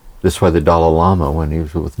other. This is why the Dalai Lama, when he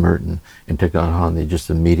was with Merton and Thich Nhat Hanh, they just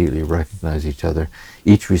immediately recognize each other,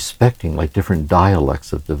 each respecting like different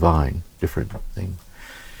dialects of divine, different things.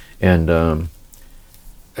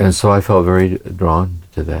 And so I felt very drawn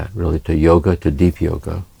to that, really, to yoga, to deep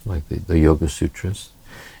yoga, like the Yoga Sutras,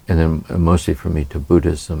 and then mostly for me to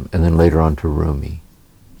Buddhism, and then later on to Rumi.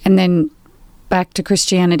 And then back to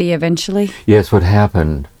Christianity eventually? Yes, what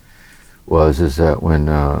happened is that when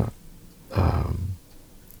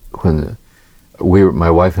my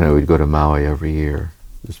wife and I would go to Maui every year,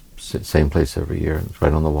 same place every year. It's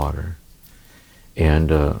right on the water,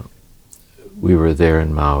 and we were there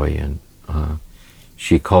in Maui, and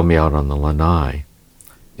she called me out on the lanai,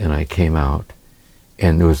 and I came out,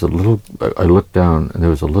 and there was I looked down, and there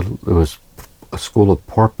was a school of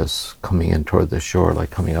porpoise coming in toward the shore, like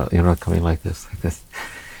coming out, coming like this.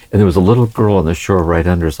 And there was a little girl on the shore right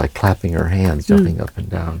under us, like clapping her hands, jumping up and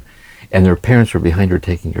down. And their parents were behind her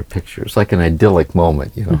taking her pictures, like an idyllic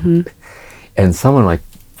moment, Mm-hmm. And someone like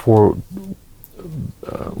 4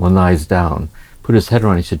 lanais down put his head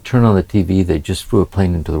around. He said, "Turn on the TV. They just flew a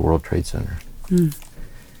plane into the World Trade Center." Mm.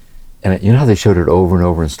 And you know how they showed it over and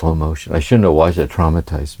over in slow motion? I shouldn't have watched it.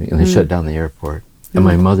 Traumatized me. And they shut down the airport. And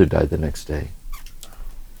my mother died the next day.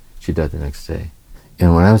 She died the next day.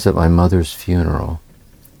 And when I was at my mother's funeral,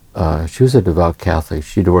 she was a devout Catholic.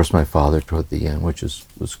 She divorced my father toward the end, which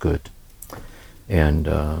was good. And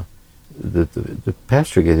the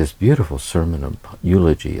pastor gave this beautiful sermon of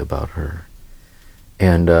eulogy about her.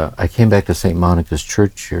 And I came back to St. Monica's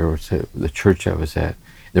church here, the church I was at.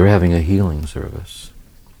 They were having a healing service.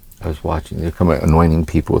 I was watching. They were coming anointing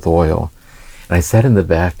people with oil. And I sat in the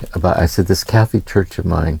back. I said, this Catholic church of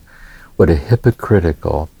mine, what a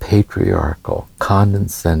hypocritical, patriarchal,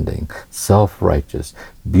 condescending, self-righteous,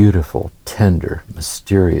 beautiful, tender,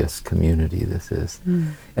 mysterious community this is.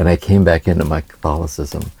 Mm. And I came back into my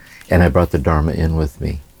Catholicism, and I brought the Dharma in with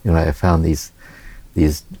me. I found these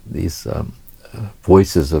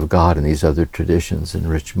voices of God and these other traditions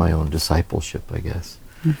enrich my own discipleship, I guess.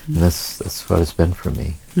 Mm-hmm. And that's what it's been for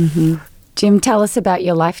me. Mm-hmm. Jim, tell us about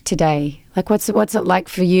your life today. Like, what's it like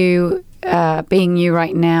for you? Being you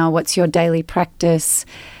right now, what's your daily practice?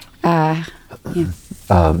 Yeah.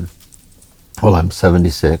 Well, I'm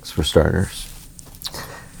 76 for starters,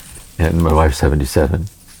 and my wife's 77.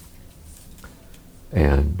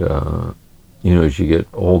 And as you get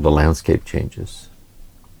old, the landscape changes.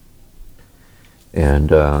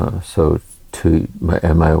 And my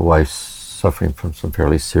wife's suffering from some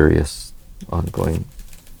fairly serious, ongoing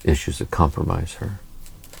issues that compromise her.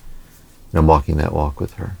 And I'm walking that walk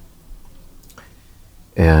with her.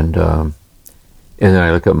 And then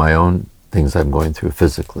I look at my own things I'm going through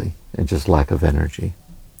physically and just lack of energy.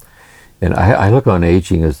 And I look on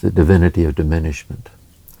aging as the divinity of diminishment.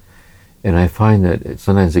 And I find that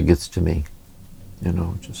sometimes it gets to me,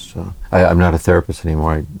 I'm not a therapist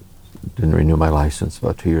anymore. I didn't renew my license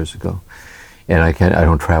about 2 years ago. And I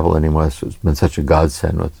don't travel anymore. It's been such a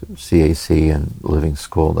godsend with CAC and Living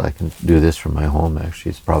School that I can do this from my home,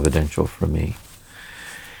 actually. It's providential for me.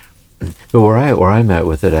 But where I'm at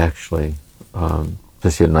with it, actually,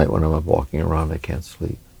 especially at night when I'm up walking around, I can't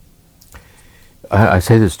sleep. I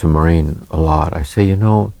say this to Maureen a lot. I say,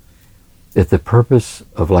 if the purpose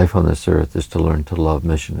of life on this earth is to learn to love,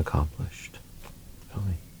 mission accomplished.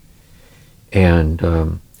 Really.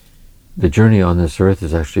 And the journey on this earth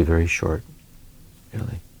is actually very short,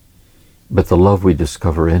 really. But the love we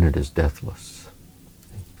discover in it is deathless.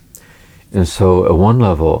 And so at one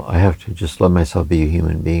level, I have to just let myself be a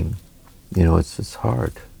human being. It's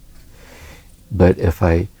hard. But if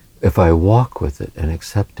I walk with it and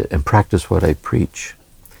accept it and practice what I preach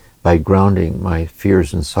by grounding my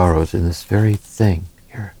fears and sorrows in this very thing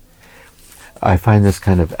here, I find this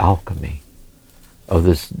kind of alchemy of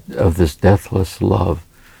this deathless love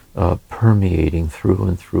permeating through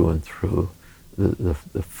and through and through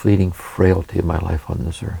the fleeting frailty of my life on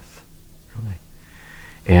this earth, really.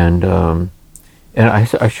 And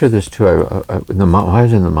I share this too. When I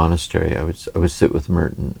was in the monastery, I would sit with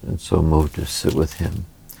Merton, and so moved to sit with him.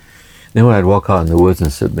 Then when I'd walk out in the woods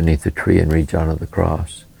and sit beneath a tree and read John of the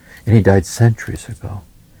Cross, and he died centuries ago.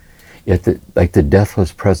 Yet the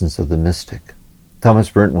deathless presence of the mystic.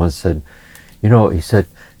 Thomas Merton once said, he said,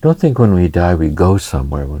 don't think when we die we go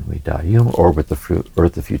somewhere when we die. You don't orbit the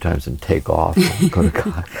earth a few times and take off and go to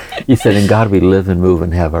God. He said, in God we live and move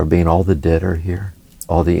and have our being. All the dead are here.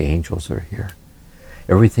 All the angels are here.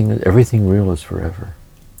 Everything real is forever.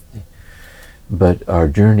 But our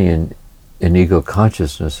journey in ego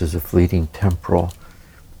consciousness is a fleeting temporal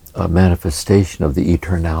manifestation of the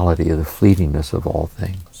eternality, of the fleetingness of all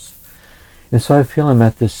things. And so I feel I'm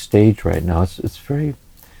at this stage right now. It's very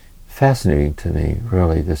fascinating to me,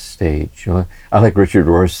 really, this stage. I like Richard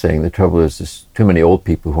Rohr saying the trouble is there's too many old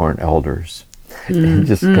people who aren't elders. And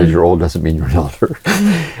just because you're old doesn't mean you're an elder.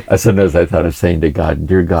 Sometimes I thought of saying to God,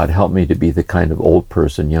 dear God, help me to be the kind of old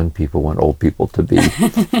person young people want old people to be.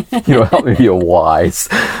 Help me be a wise,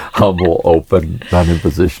 humble, open,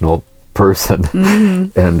 non-impositional person.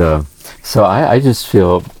 Mm-hmm. And so I just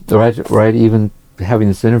feel, right, even having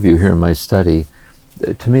this interview here in my study,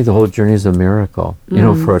 to me, the whole journey is a miracle. You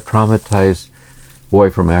know, for a traumatized boy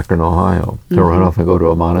from Akron, Ohio, to run off and go to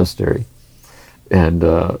a monastery, and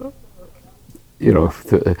you know,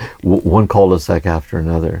 one cul-de-sac after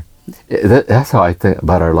another. That's how I think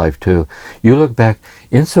about our life too. You look back,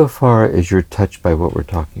 insofar as you're touched by what we're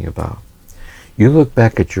talking about, you look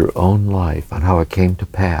back at your own life on how it came to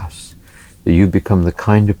pass, that you become the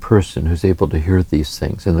kind of person who's able to hear these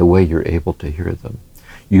things in the way you're able to hear them.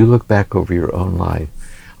 You look back over your own life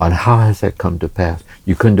on how has that come to pass.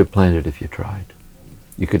 You couldn't have planned it if you tried.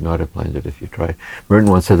 You could not have planned it if you tried. Merton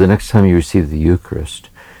once said, the next time you receive the Eucharist,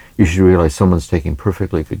 you should realize someone's taking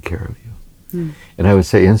perfectly good care of you. And I would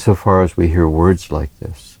say, insofar as we hear words like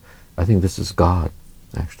this, I think this is God,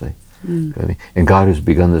 actually. And God who's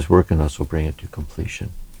begun this work in us will bring it to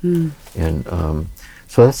completion. And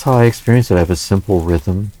so that's how I experience it. I have a simple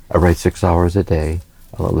rhythm. I write 6 hours a day.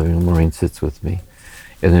 I let Lorraine Maureen sits with me.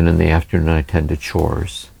 And then in the afternoon I tend to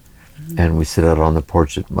chores. And we sit out on the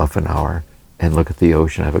porch at muffin hour and look at the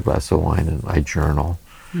ocean. I have a glass of wine and I journal.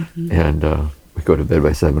 And we go to bed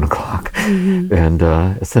by 7 o'clock. And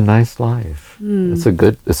it's a nice life.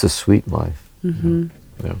 It's a sweet life.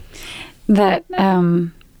 Yeah. That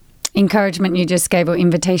encouragement you just gave, or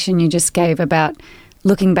invitation you just gave, about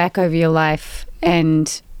looking back over your life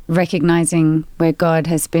and recognizing where God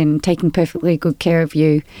has been taking perfectly good care of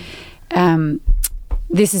you.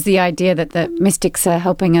 This is the idea that the mystics are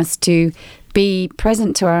helping us to be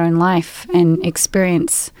present to our own life and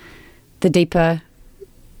experience the deeper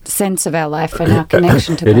sense of our life and our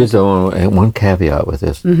connection to God. It is one caveat with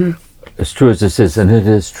this. As true as this is, and it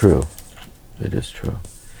is true. It is true.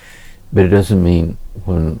 But it doesn't mean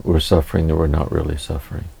when we're suffering that we're not really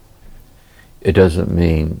suffering. It doesn't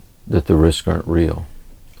mean that the risks aren't real.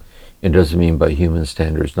 It doesn't mean by human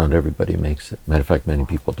standards not everybody makes it. Matter of fact, many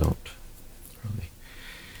people don't. Really.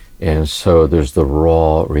 And so there's the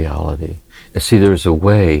raw reality. And see, there's a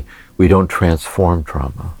way we don't transform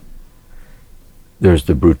trauma. There's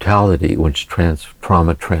the brutality which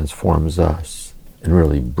trauma transforms us in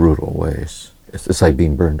really brutal ways. It's like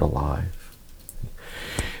being burned alive.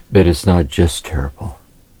 But it's not just terrible.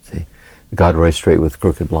 See, God writes straight with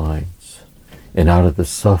crooked lines. And out of the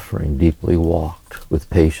suffering deeply walked with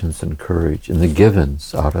patience and courage. And the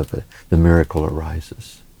givens out of it, the miracle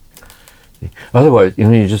arises. See? Otherwise,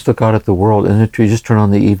 you just look out at the world and you just turn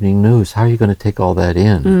on the evening news. How are you going to take all that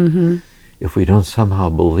in? If we don't somehow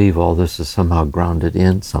believe all this is somehow grounded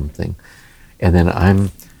in something, and then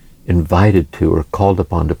I'm invited to or called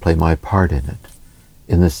upon to play my part in it.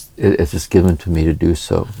 It's just given to me to do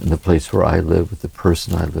so in the place where I live, with the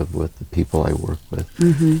person I live with, the people I work with,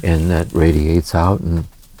 and that radiates out, and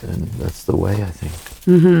that's the way, I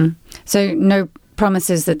think. So no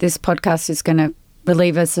promises that this podcast is going to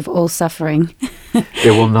relieve us of all suffering.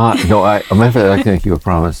 It will not. No, I can make you a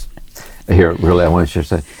promise. Here, really, I want to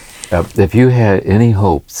say, if you had any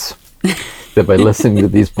hopes that by listening to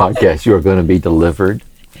these podcasts you are going to be delivered,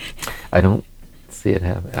 I don't see it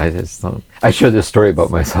happen. I just don't. I share this story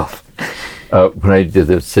about myself. When I did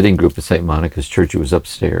the sitting group at St. Monica's Church, it was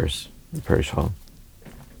upstairs in the parish hall.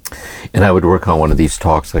 And I would work on one of these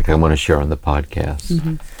talks like I want to share on the podcast.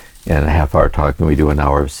 And a half-hour talk, and we do an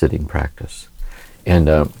hour of sitting practice.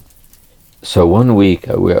 And so one week,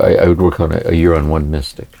 I would work on a year on one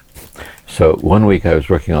mystic. So one week I was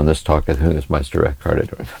working on this talk, I think it was Meister Eckhart, I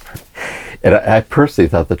don't remember. And I personally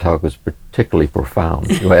thought the talk was particularly profound.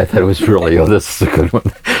 I thought it was really, this is a good one.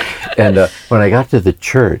 And when I got to the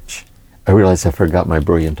church, I realized I forgot my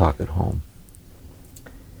brilliant talk at home.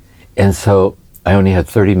 And so I only had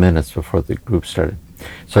 30 minutes before the group started.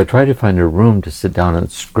 So I tried to find a room to sit down and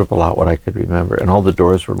scribble out what I could remember. And all the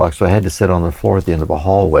doors were locked, so I had to sit on the floor at the end of a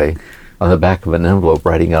hallway on the back of an envelope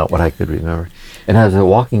writing out what I could remember. And as I was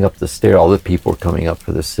walking up the stair, all the people were coming up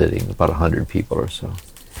for the sitting, about 100 people or so.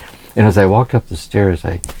 And as I walked up the stairs,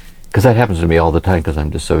 because that happens to me all the time because I'm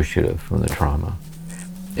dissociative from the trauma.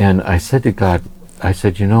 And I said to God, I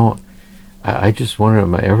said, I just wonder,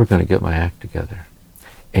 am I ever going to get my act together?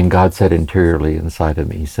 And God said interiorly inside of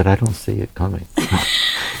me, he said, I don't see it coming.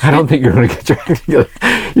 I don't think you're going to get your act together.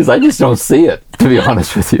 He said, I just don't see it, to be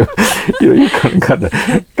honest with you. You're kind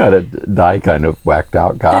of die kind of whacked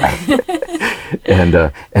out guy.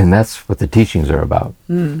 And that's what the teachings are about.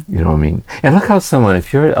 You know what I mean? And look how someone,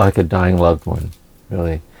 if you're like a dying loved one,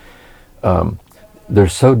 really, they're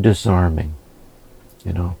so disarming,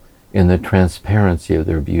 in the transparency of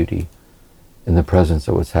their beauty, in the presence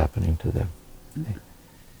of what's happening to them.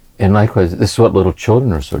 And likewise, this is what little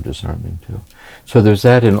children are so disarming too. So there's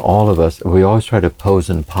that in all of us. We always try to pose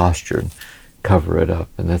and posture and cover it up.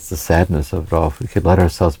 And that's the sadness of it all. If we could let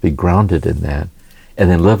ourselves be grounded in that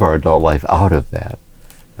and then live our adult life out of that,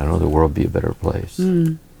 I know the world be a better place.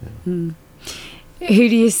 Who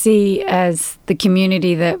do you see as the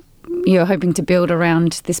community that you're hoping to build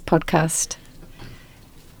around this podcast?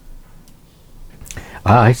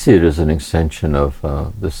 I see it as an extension of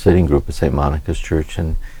the sitting group at St. Monica's Church,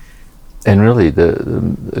 and really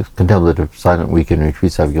the contemplative silent weekend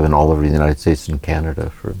retreats I've given all over the United States and Canada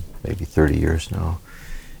for maybe 30 years now,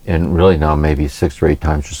 and really now maybe 6 or 8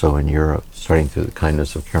 times or so in Europe, starting through the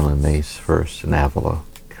kindness of Carolyn Mace first in Avila,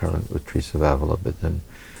 Carolyn with Teresa of Avila, but then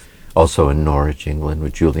also in Norwich, England,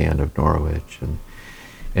 with Julianne of Norwich,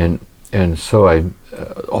 and so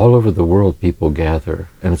all over the world people gather,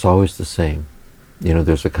 and it's always the same. You know,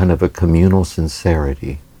 there's a kind of a communal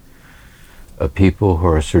sincerity of people who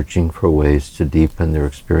are searching for ways to deepen their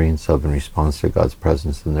experience of and response to God's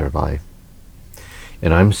presence in their life.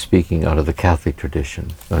 And I'm speaking out of the Catholic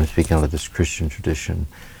tradition. I'm speaking out of this Christian tradition,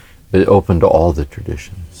 but open to all the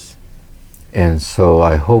traditions. And so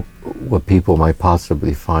I hope what people might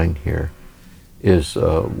possibly find here is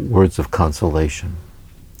words of consolation,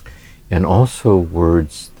 and also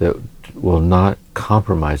words that will not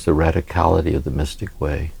compromise the radicality of the mystic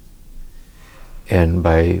way. And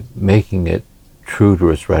by making it true to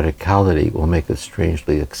its radicality, will make it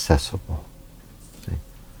strangely accessible. See?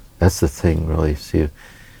 That's the thing, really. See,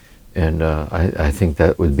 and I think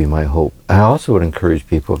that would be my hope. I also would encourage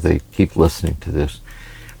people, if they keep listening to this,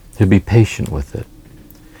 to be patient with it,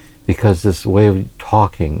 because this way of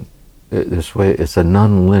talking, this way, it's a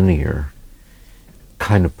non-linear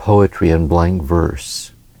kind of poetry and blank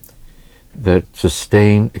verse that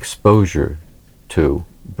sustained exposure to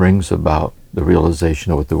brings about the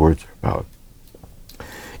realization of what the words are about.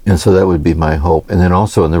 And so that would be my hope. And then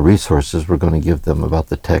also in the resources we're going to give them about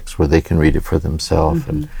the text where they can read it for themselves,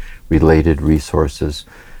 and related resources.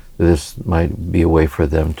 This might be a way for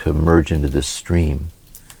them to emerge into this stream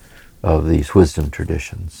of these wisdom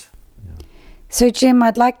traditions. So Jim,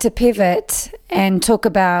 I'd like to pivot and talk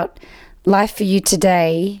about Life for You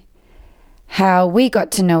Today, how we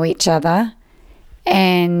got to know each other,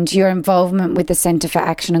 and your involvement with the Center for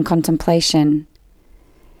Action and Contemplation.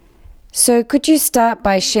 So could you start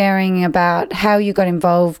by sharing about how you got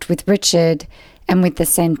involved with Richard and with the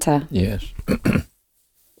center? Yes.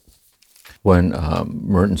 When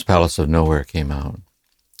Merton's Palace of Nowhere came out,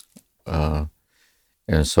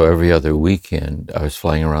 and so every other weekend I was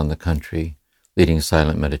flying around the country leading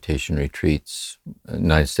silent meditation retreats in the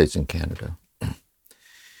United States and Canada.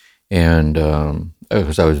 And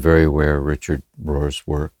because I was very aware of Richard Rohr's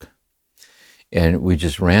work. And we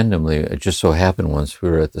just randomly, it just so happened once we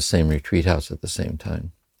were at the same retreat house at the same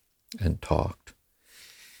time and talked.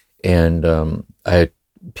 And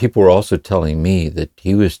people were also telling me that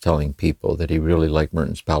he was telling people that he really liked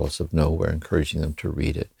Merton's Palace of Nowhere, encouraging them to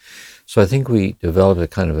read it. So I think we developed a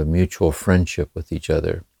kind of a mutual friendship with each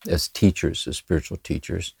other as teachers, as spiritual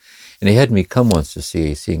teachers. And he had me come once to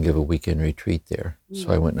CAC and give a weekend retreat there. So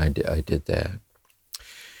I went and I did that.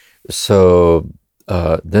 So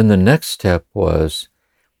then the next step was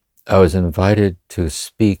I was invited to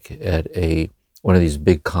speak at one of these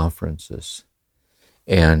big conferences,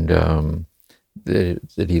 and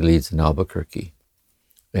that he leads in Albuquerque.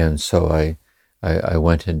 And so I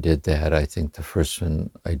went and did that. I think the first one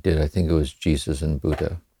I did, I think it was Jesus and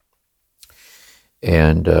Buddha.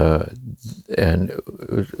 And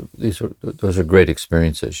those are great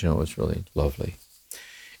experiences. It was really lovely.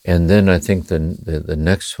 And then I think the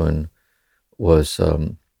next one was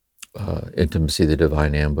Intimacy, the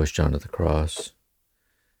Divine Ambush, John of the Cross,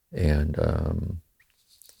 and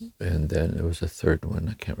then there was a third one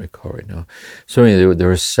I can't recall right now. So anyway, there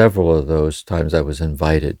were several of those times I was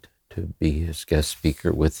invited to be his guest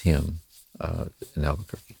speaker with him in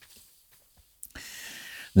Albuquerque.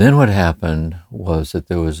 Then what happened was that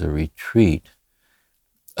there was a retreat,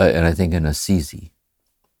 and I think in Assisi.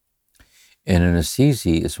 And in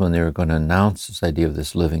Assisi is when they were going to announce this idea of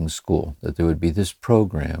this living school, that there would be this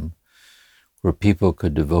program where people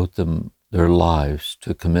could devote their lives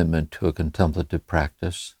to commitment to a contemplative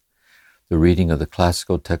practice, the reading of the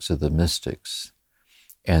classical texts of the mystics,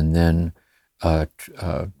 and then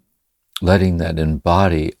letting that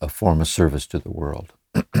embody a form of service to the world.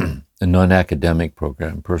 A non-academic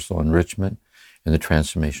program, personal enrichment and the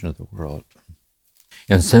transformation of the world.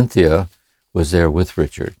 And Cynthia was there with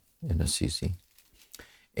Richard in Assisi.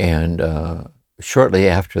 And shortly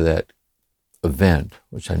after that event,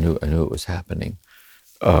 which I knew it was happening,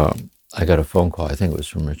 I got a phone call, I think it was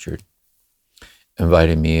from Richard,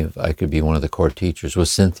 inviting me if I could be one of the core teachers with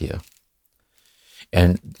Cynthia.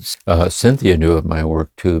 And Cynthia knew of my work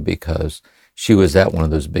too, because she was at one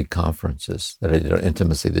of those big conferences that I did on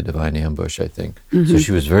Intimacy, the Divine Ambush, I think. Mm-hmm. So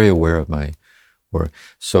she was very aware of my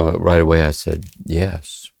So right away I said,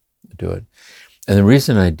 yes, do it. And the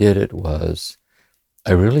reason I did it was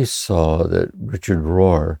I really saw that Richard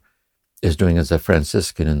Rohr is doing as a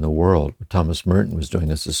Franciscan in the world, what Thomas Merton was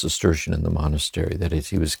doing as a Cistercian in the monastery. That is,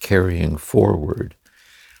 he was carrying forward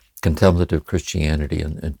contemplative Christianity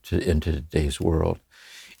into today's world.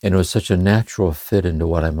 And it was such a natural fit into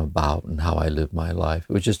what I'm about and how I live my life.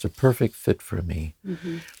 It was just a perfect fit for me.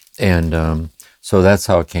 Mm-hmm. And so that's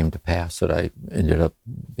how it came to pass that I ended up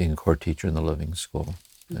being a core teacher in the Living School.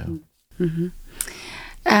 Yeah. Mm-hmm.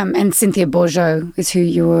 And Cynthia Bourgeault is who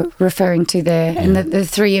you were referring to there. Yeah. And the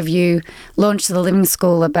three of you launched the Living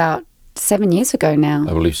School about 7 years ago now.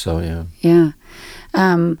 I believe so, yeah. Yeah.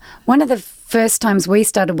 One of the first times we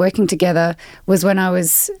started working together was when I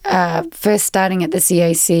was first starting at the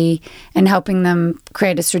CAC and helping them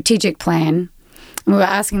create a strategic plan. We were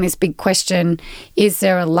asking this big question, is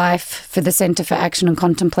there a life for the Centre for Action and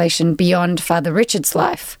Contemplation beyond Father Richard's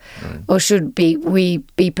life? Right. Or should we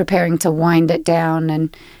be preparing to wind it down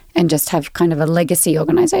and just have kind of a legacy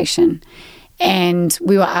organisation? And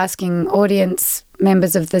we were asking audience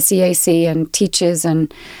members of the CAC and teachers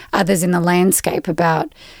and others in the landscape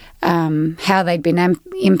about how they'd been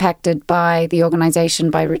impacted by the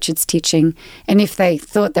organisation, by Richard's teaching, and if they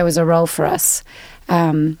thought there was a role for us.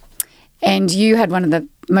 And you had one of the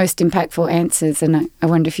most impactful answers, and I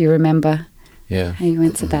wonder if you remember how you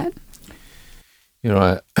answered that. You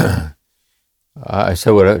know, I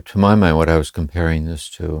said to my mind, what I was comparing this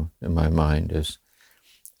to in my mind is,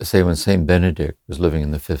 say, when St. Benedict was living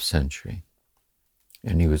in the 5th century,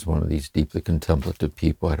 and he was one of these deeply contemplative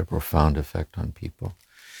people, had a profound effect on people,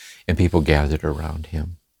 and people gathered around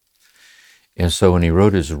him. And so when he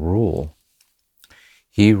wrote his rule,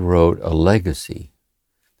 he wrote a legacy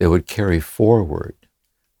that would carry forward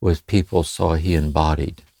what people saw he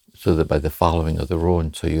embodied, so that by the following of the rule,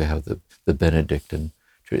 and so you have the Benedictine.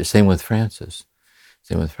 Same with Francis,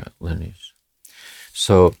 same with lineage.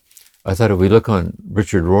 So I thought if we look on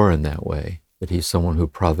Richard Rohr in that way, that he's someone who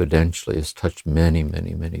providentially has touched many,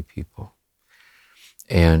 many, many people.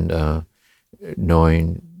 And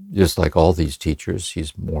knowing, just like all these teachers,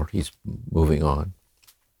 he's moving on.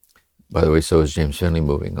 By the way, so is James Finley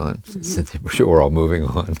moving on. Mm-hmm. We're all moving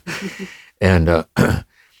on. And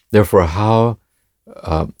therefore, how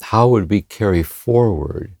would we carry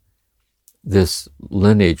forward this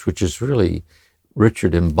lineage, which is really,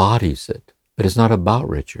 Richard embodies it, but it's not about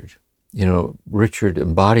Richard. You know, Richard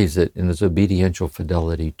embodies it in his obediential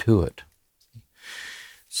fidelity to it.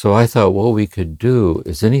 So I thought what we could do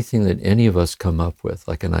is anything that any of us come up with,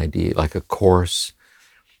 like an idea, like a course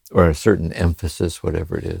or a certain emphasis,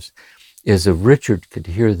 whatever it is if Richard could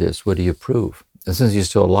hear this, would he approve? And since he's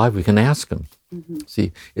still alive, we can ask him,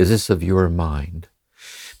 see, is this of your mind?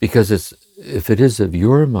 Because if it is of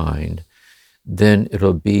your mind, then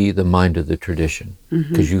it'll be the mind of the tradition,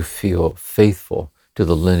 because you feel faithful to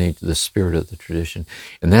the lineage, the spirit of the tradition.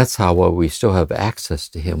 And that's how, while we still have access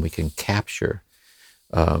to him, we can capture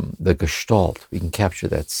the gestalt, we can capture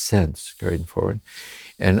that sense carried forward.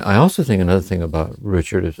 And I also think another thing about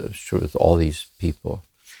Richard, is true with all these people,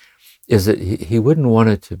 is that he wouldn't want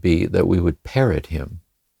it to be that we would parrot him,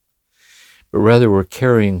 but rather we're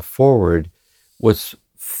carrying forward what's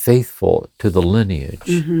faithful to the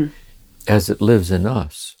lineage as it lives in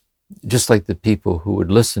us. Just like the people who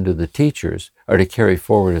would listen to the teachers are to carry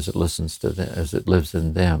forward as it listens to them, as it lives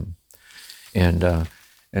in them. And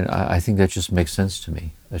I think that just makes sense to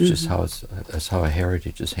me. That's just that's how a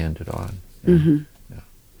heritage is handed on. Yeah.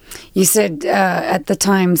 You said at the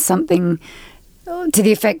time something to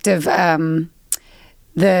the effect of the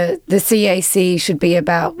CAC should be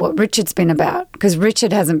about what Richard's been about, because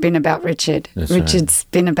Richard hasn't been about Richard. That's Richard's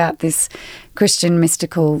been about this Christian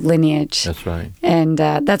mystical lineage. That's right. And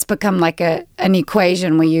that's become like an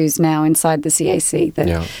equation we use now inside the CAC.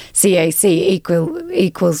 The CAC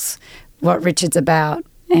equals what Richard's about.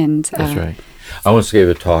 And that's right. I once gave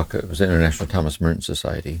a talk. It was the International Thomas Merton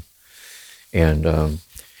Society, and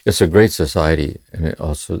it's a great society. And it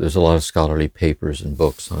also, there's a lot of scholarly papers and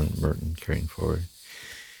books on Merton carrying forward.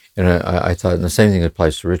 And I thought, and the same thing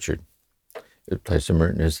applies to Richard. It applies to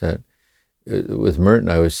Merton. Is that with Merton,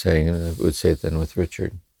 I was saying, and I would say it then with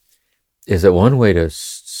Richard, is that one way to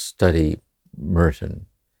study Merton,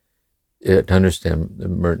 to understand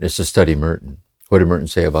Merton, is to study Merton. What did Merton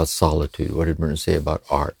say about solitude? What did Merton say about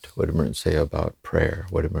art? What did Merton say about prayer?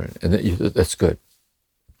 What did Merton? And that's good.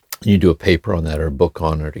 You do a paper on that or a book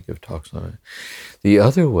on it or to give talks on it. The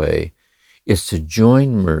other way is to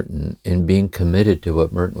join Merton in being committed to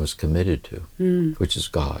what Merton was committed to, which is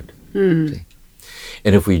God. See?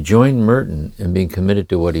 And if we join Merton in being committed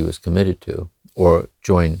to what he was committed to, or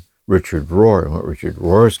join Richard Rohr and what Richard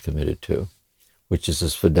Rohr is committed to, which is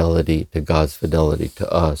this fidelity to God's fidelity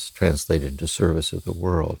to us, translated to service of the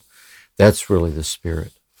world. That's really the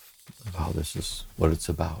spirit of how this is, what it's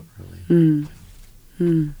about,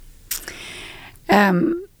 really.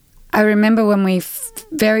 I remember when we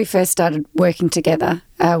very first started working together,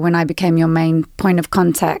 when I became your main point of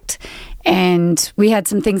contact, and we had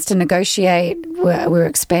some things to negotiate. We were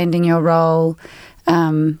expanding your role.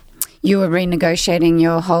 You were renegotiating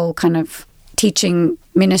your whole kind of teaching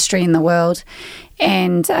ministry in the world.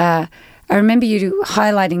 And I remember you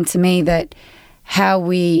highlighting to me that how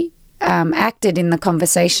we acted in the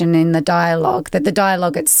conversation, in the dialogue, that the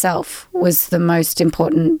dialogue itself was the most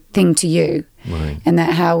important thing to you. Right. And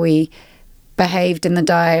that how we behaved in the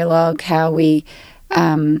dialogue, how we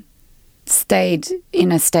stayed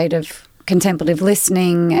in a state of contemplative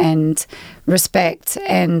listening and respect.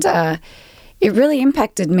 And it really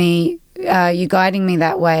impacted me, you guiding me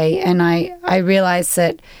that way. And I realized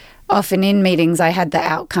that often in meetings I had the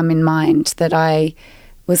outcome in mind, that I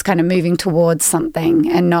was kind of moving towards something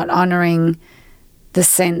and not honoring the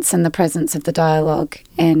sense and the presence of the dialogue.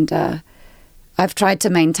 And I've tried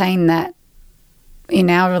to maintain that in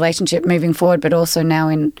our relationship moving forward, but also now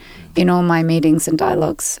in all my meetings and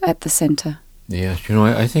dialogues at the center. Yes,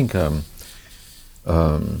 I think I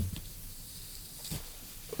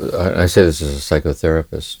say this as a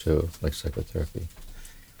psychotherapist too, like psychotherapy,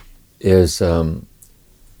 is one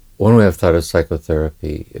way I've thought of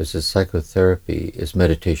psychotherapy is that psychotherapy is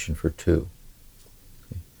meditation for two.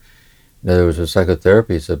 In other words, what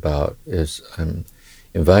psychotherapy is about is I'm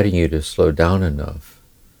inviting you to slow down enough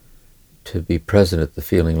to be present at the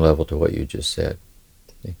feeling level to what you just said.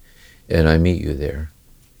 And I meet you there,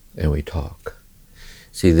 and we talk.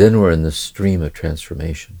 See, then we're in the stream of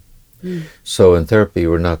transformation. So in therapy,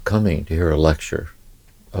 we're not coming to hear a lecture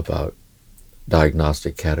about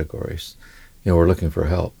diagnostic categories. We're looking for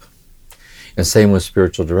help. And same with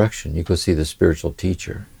spiritual direction. You go see the spiritual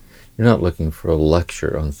teacher. You're not looking for a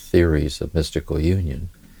lecture on theories of mystical union.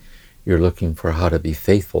 You're looking for how to be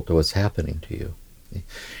faithful to what's happening to you. And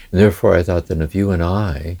therefore, I thought that if you and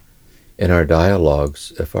I, in our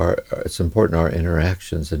dialogues, it's important our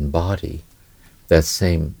interactions embody that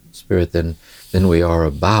same spirit, then we are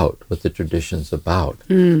about what the tradition's about.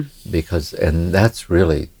 Because, and that's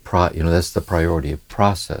really, that's the priority of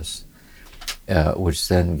process, which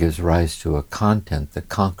then gives rise to a content that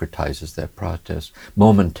concretizes that process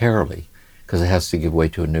momentarily, because it has to give way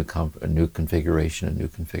to a new configuration,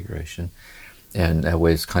 and that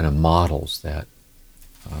way it kind of models that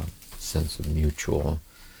sense of mutual,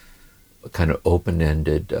 kind of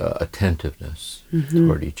open-ended attentiveness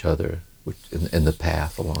toward each other, which in the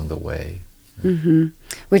path along the way.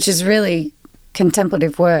 Which is really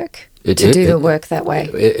contemplative work, to do the work that way.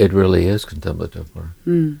 It really is contemplative work.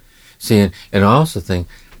 See, and I also think,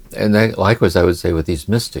 and that, likewise I would say with these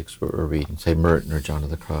mystics we're reading, say Merton or John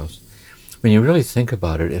of the Cross, when you really think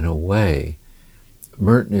about it in a way,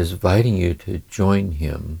 Merton is inviting you to join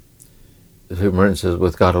him. Merton says,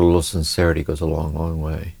 with God a little sincerity goes a long, long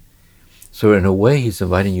way. So in a way, he's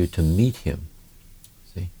inviting you to meet him.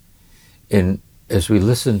 See? And as we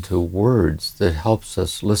listen to words, that helps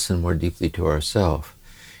us listen more deeply to ourselves.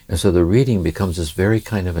 And so the reading becomes this very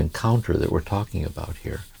kind of encounter that we're talking about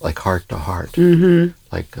here, like heart to heart,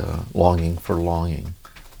 like longing for longing,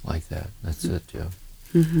 like that. That's it, yeah.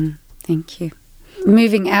 Thank you.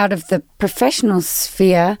 Moving out of the professional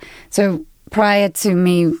sphere, so prior to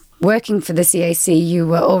me working for the CAC, you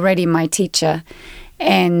were already my teacher.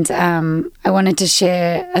 And I wanted to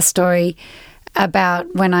share a story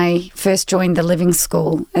about when I first joined the Living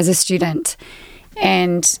School as a student.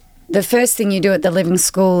 And the first thing you do at the Living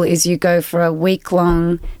School is you go for a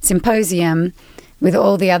week-long symposium with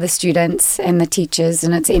all the other students and the teachers,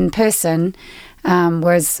 and it's in person,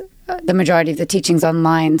 whereas the majority of the teaching's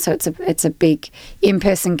online, so it's a big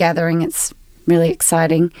in-person gathering. It's really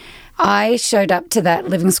exciting. I showed up to that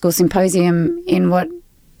Living School symposium in what,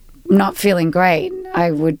 not feeling great.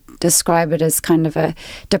 I would describe it as kind of a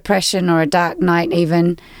depression or a dark night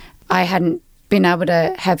even. I hadn't been able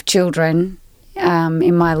to have children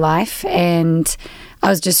in my life, and I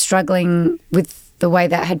was just struggling with the way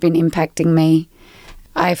that had been impacting me.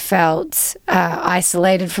 I felt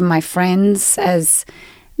isolated from my friends as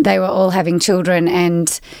they were all having children,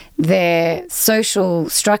 and their social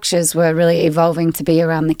structures were really evolving to be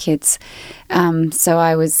around the kids. So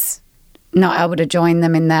I was not able to join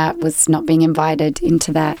them in that, was not being invited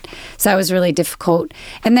into that. So it was really difficult.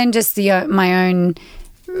 And then just my own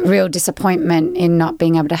real disappointment in not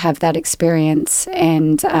being able to have that experience,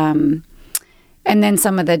 and then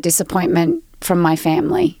some of the disappointment from my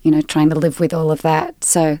family, trying to live with all of that.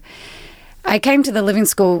 So I came to the Living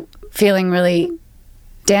School feeling really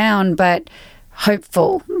down, but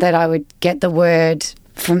hopeful that I would get the word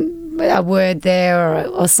from a word there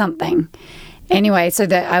or something. Anyway, so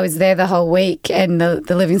that I was there the whole week, and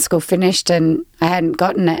the Living School finished and I hadn't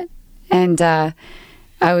gotten it. And I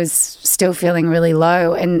was still feeling really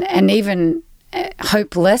low and even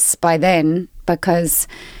hopeless by then, because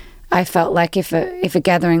I felt like if a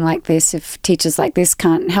gathering like this, if teachers like this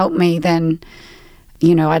can't help me, then,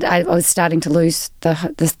 I was starting to lose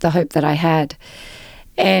the hope that I had.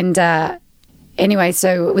 And anyway,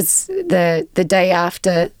 so it was the day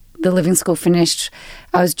after the Living School finished,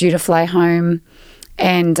 I was due to fly home,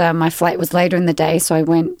 and my flight was later in the day, so I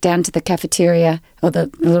went down to the cafeteria or the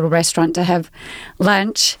little restaurant to have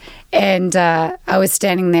lunch, and I was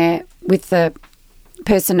standing there with the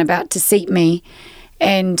person about to seat me,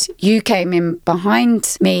 and you came in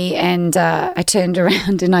behind me, and I turned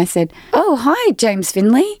around and I said, "Oh, hi, James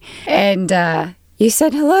Finley." And you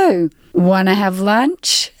said, "Hello, want to have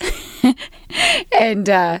lunch?" And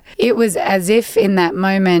it was as if in that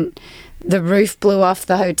moment the roof blew off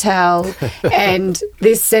the hotel and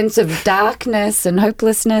this sense of darkness and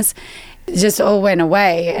hopelessness just all went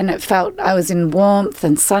away, and it felt I was in warmth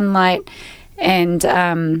and sunlight, and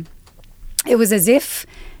it was as if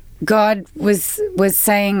God was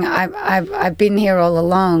saying, I've been here all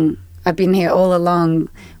along. I've been here all along.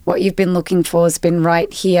 What you've been looking for has been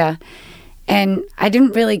right here. And I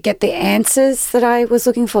didn't really get the answers that I was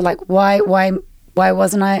looking for, like why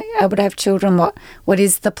wasn't I able to have children? What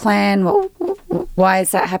is the plan? Why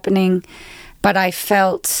is that happening? But I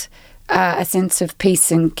felt a sense of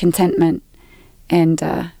peace and contentment, and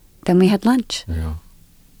then we had lunch. Yeah.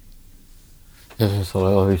 It's a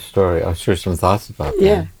lovely story. I'll share some thoughts about that.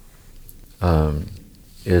 Yeah.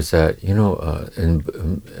 Is that,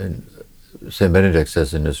 and St. Benedict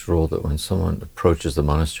says in his rule that when someone approaches the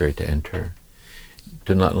monastery to enter,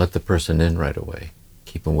 do not let the person in right away.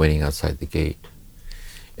 Keep them waiting outside the gate.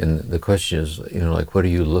 And the question is, what are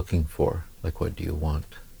you looking for? Like, what do you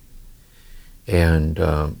want? And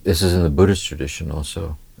this is in the Buddhist tradition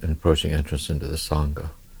also, in approaching entrance into the Sangha.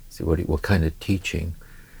 See, what kind of teaching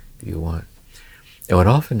do you want? And what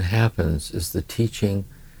often happens is the teaching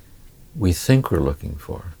we think we're looking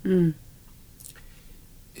for it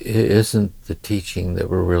isn't the teaching that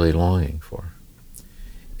we're really longing for.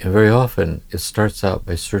 And very often it starts out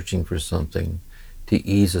by searching for something to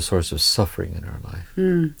ease a source of suffering in our life.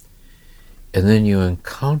 And then you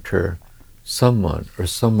encounter someone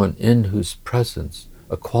in whose presence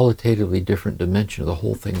a qualitatively different dimension of the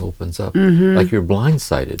whole thing opens up. Like you're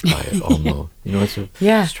blindsided by it almost. It's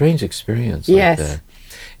a strange experience like that.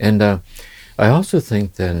 And I also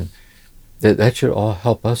think then that should all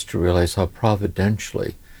help us to realize how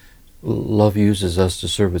providentially love uses us to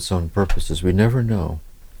serve its own purposes. We never know.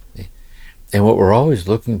 And what we're always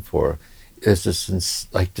looking for is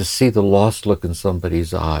to see the lost look in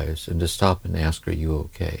somebody's eyes and to stop and ask, are you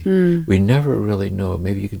okay? We never really know.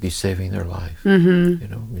 Maybe you could be saving their life.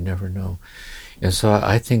 We never know. And so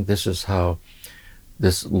I think this is how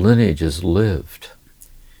this lineage is lived,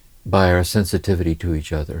 by our sensitivity to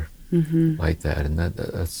each other, like that. And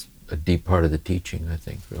that's a deep part of the teaching, I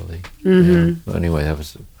think, really. Well, anyway, that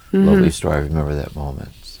was a lovely story. I remember that moment.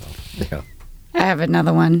 So, yeah. I have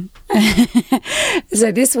another one.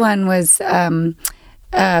 So this one was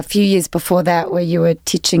a few years before that, where you were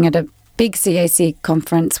teaching at a big CAC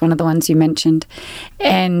conference, one of the ones you mentioned.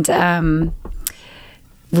 And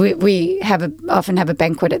we often have a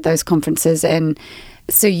banquet at those conferences. And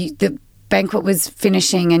so the banquet was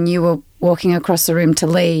finishing and you were walking across the room to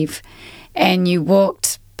leave. And you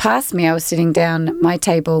walked past me. I was sitting down at my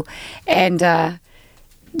table, and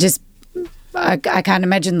I can't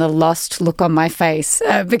imagine the lost look on my face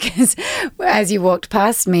because as you walked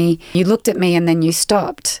past me, you looked at me and then you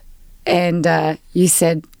stopped, and you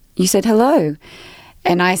said hello,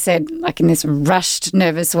 and I said, like in this rushed,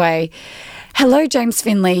 nervous way, "Hello, James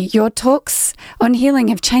Finley. Your talks on healing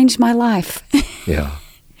have changed my life." Yeah.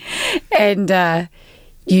 And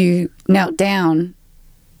you knelt down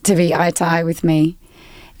to be eye to eye with me,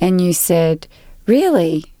 and you said,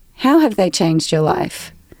 "Really? How have they changed your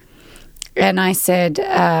life?" And I said,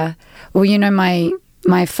 well,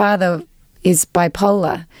 my father is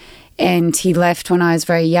bipolar, and he left when I was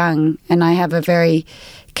very young, and I have a very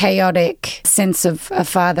chaotic sense of a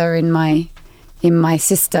father in my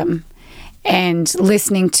system. And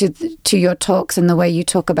listening to your talks and the way you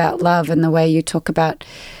talk about love and the way you talk about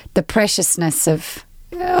the preciousness of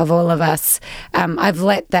all of us, I've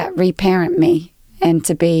let that reparent me and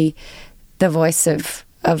to be the voice of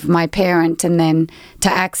of my parent, and then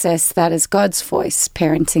to access that as God's voice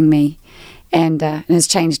parenting me, and it has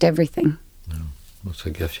changed everything. It's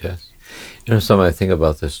a gift, yes. Some I think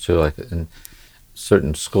about this too, like in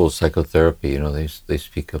certain schools, psychotherapy, they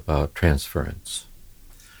speak about transference.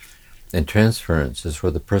 And transference is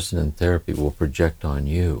where the person in therapy will project on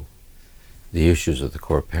you the issues of the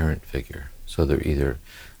core parent figure. So they're either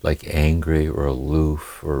like angry or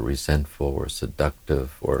aloof or resentful or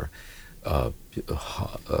seductive or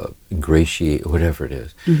ingratiate, whatever it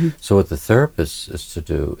is. Mm-hmm. So what the therapist is to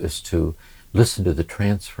do is to listen to the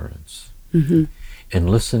transference and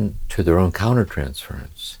listen to their own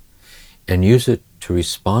countertransference and use it to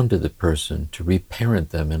respond to the person, to reparent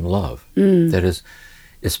them in love. That is,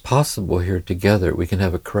 it's possible here together we can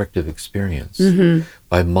have a corrective experience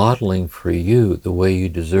by modeling for you the way you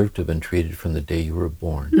deserve to have been treated from the day you were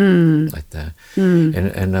born, like that.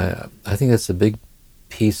 And I think that's a big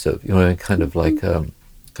piece of, kind of like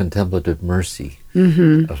contemplative mercy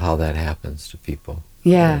of how that happens to people.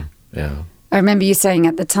 Yeah. I remember you saying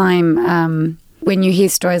at the time, when you hear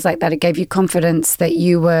stories like that, it gave you confidence that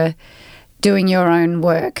you were doing your own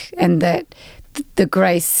work and that the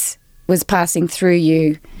grace was passing through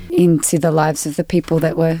you into the lives of the people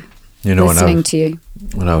that were listening to you.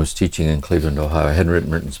 When I was teaching in Cleveland, Ohio, I hadn't written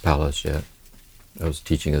Merton's Palace yet. I was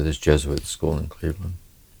teaching at this Jesuit school in Cleveland,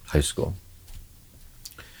 high school.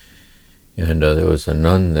 And there was a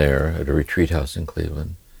nun there at a retreat house in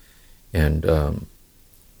Cleveland. And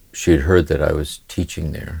she had heard that I was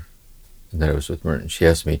teaching there and that I was with Merton. She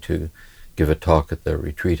asked me to give a talk at the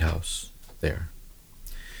retreat house there.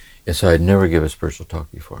 And so I'd never given a spiritual talk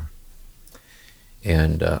before.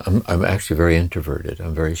 And I'm actually very introverted.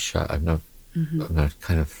 I'm very shy. I'm not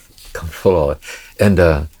kind of comfortable. And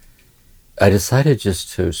I decided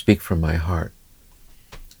just to speak from my heart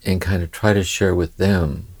and kind of try to share with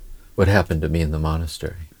them what happened to me in the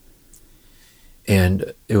monastery.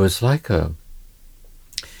 And it was the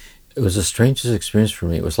strangest experience for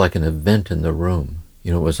me. It was like an event in the room.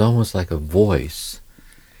 It was almost like a voice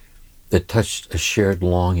that touched a shared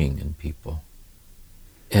longing in people.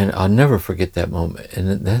 And I'll never forget that moment.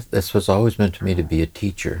 And that's what's always meant to me to be a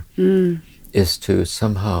teacher, is to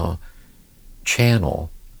somehow channel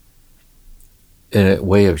in a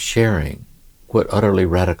way of sharing what utterly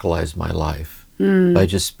radicalized my life by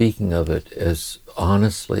just speaking of it as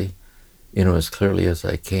honestly, as clearly as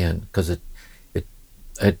I can, because it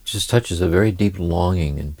just touches a very deep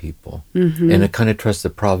longing in people. And it kind of trusts the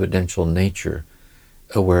providential nature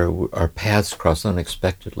where our paths cross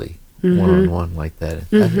unexpectedly, one-on-one like that.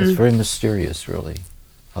 It's very mysterious, really,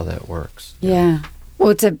 how that works. Yeah.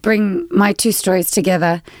 Well, to bring my two stories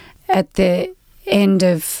together, at the end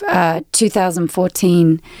of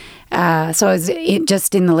 2014, so I was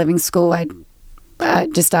just in the Living School,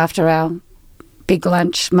 just after our big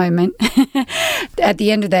lunch moment. At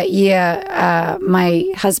the end of that year, my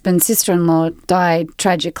husband's sister-in-law died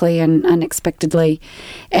tragically and unexpectedly.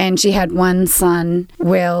 And she had one son,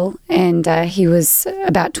 Will, and he was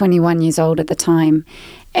about 21 years old at the time,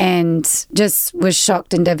 and just was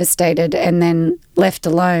shocked and devastated and then left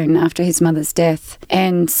alone after his mother's death.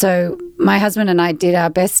 And so my husband and I did our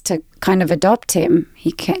best to kind of adopt him.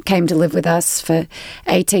 He came to live with us for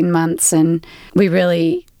 18 months, and we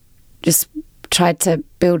really just tried to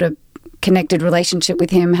build a connected relationship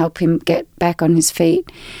with him, help him get back on his feet.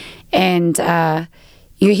 And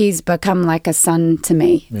he's become like a son to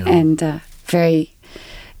me, and a very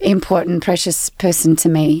important, precious person to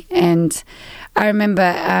me. And I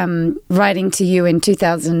remember writing to you in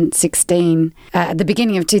 2016, at the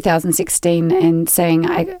beginning of 2016, and saying,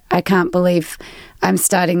 I can't believe I'm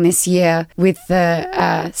starting this year with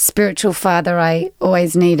the spiritual father I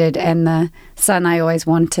always needed and the son I always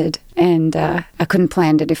wanted. And I couldn't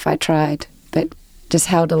plan it if I tried, but just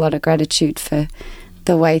held a lot of gratitude for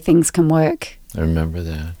the way things can work. I remember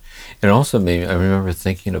that. And also I remember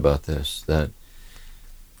thinking about this, that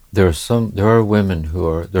there are women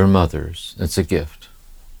they're mothers. It's a gift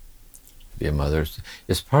to be a mother.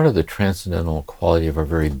 It's part of the transcendental quality of our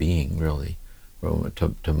very being, really.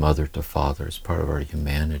 To mother, to father, it's part of our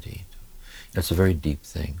humanity. It's a very deep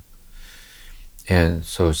thing. And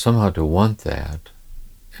so somehow to want that,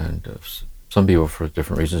 and some people for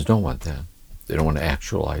different reasons don't want that. They don't want to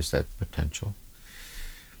actualize that potential.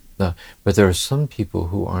 But there are some people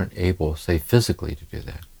who aren't able, say, physically to do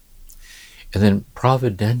that. And then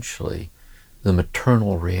providentially, the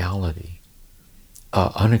maternal reality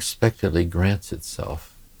unexpectedly grants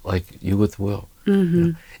itself, like you with Will.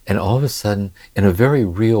 And all of a sudden, in a very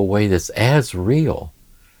real way that's as real,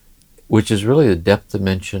 which is really the depth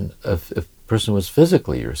dimension of if a person was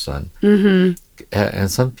physically your son.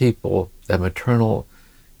 And some people, that maternal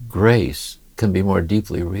grace can be more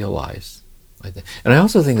deeply realized. And I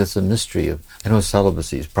also think that's a mystery of, I know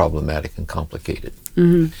celibacy is problematic and complicated,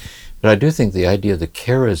 but I do think the idea of the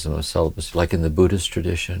charism of celibacy, like in the Buddhist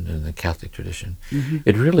tradition and the Catholic tradition,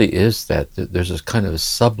 it really is that there's this kind of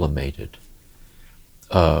sublimated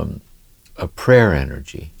a prayer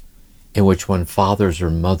energy in which one fathers or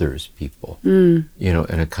mothers people, in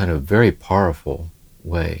a kind of very powerful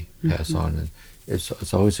way, pass on. And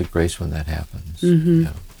it's always a grace when that happens.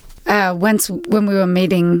 Once when we were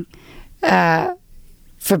meeting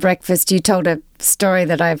for breakfast, you told a story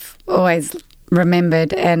that I've always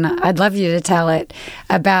remembered, and I'd love you to tell it,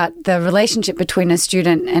 about the relationship between a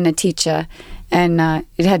student and a teacher, and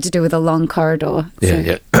it had to do with a long corridor.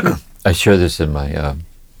 Yeah. I share this in my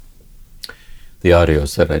the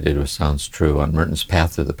audios that I did with Sounds True on Merton's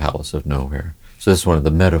Path to the Palace of Nowhere. So this is one of the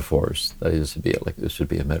metaphors. This would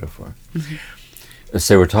be a metaphor. Let's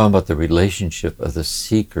say we're talking about the relationship of the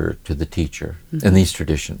seeker to the teacher in these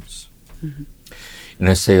traditions. And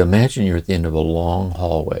I say, imagine you're at the end of a long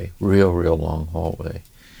hallway, real long hallway,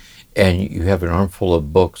 and you have an armful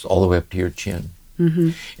of books all the way up to your chin.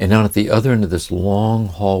 And down at the other end of this long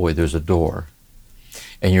hallway, there's a door.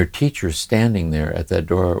 And your teacher's standing there at that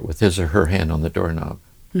door with his or her hand on the doorknob.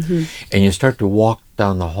 And you start to walk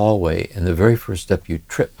down the hallway, and the very first step you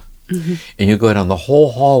trip. And you go down the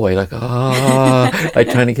whole hallway like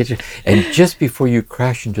trying to get you. And just before you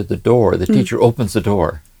crash into the door, the teacher opens the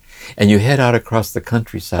door. And you head out across the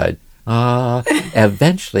countryside.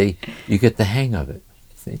 Eventually, you get the hang of it.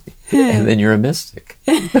 See? And then you're a mystic.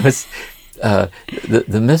 The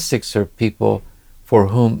mystics are people for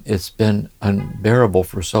whom it's been unbearable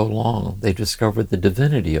for so long. They discovered the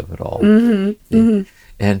divinity of it all.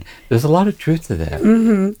 And there's a lot of truth to that.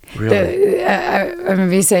 Really. I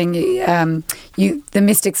remember you saying the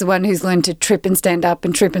mystic's the one who's learned to trip and stand up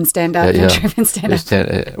and trip and stand up and trip and stand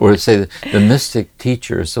up. Or to say the mystic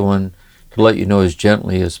teacher is the one to let you know as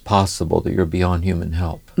gently as possible that you're beyond human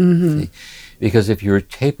help. Because if you're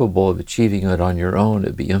capable of achieving it on your own,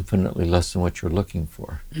 it'd be infinitely less than what you're looking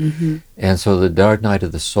for. And so the dark night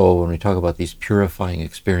of the soul, when we talk about these purifying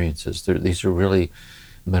experiences, these are really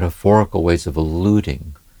metaphorical ways of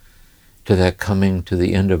alluding to that coming to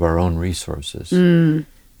the end of our own resources,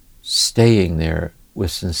 staying there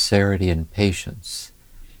with sincerity and patience,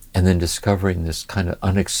 and then discovering this kind of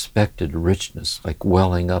unexpected richness, like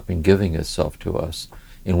welling up and giving itself to us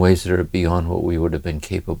in ways that are beyond what we would have been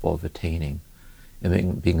capable of attaining,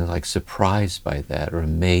 and being like surprised by that or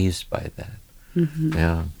amazed by that.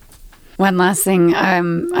 One last thing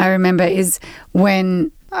I remember is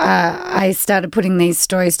when I started putting these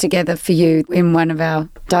stories together for you in one of our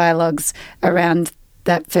dialogues around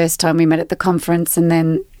that first time we met at the conference and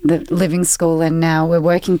then the living school, and now we're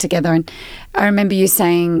working together. And I remember you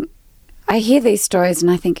saying, I hear these stories and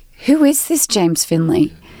I think, who is this James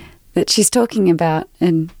Finley that she's talking about?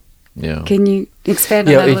 And can you expand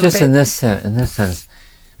on that a little bit? In this sense,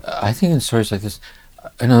 I think in stories like this,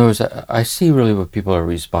 in other words, I see really what people are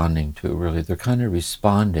responding to, really. They're kind of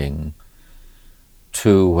responding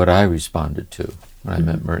to what I responded to when I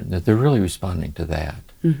met Merton, that they're really responding to that.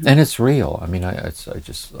 And it's real. I mean, I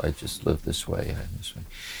just live this way.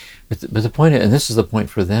 But the point, and this is the point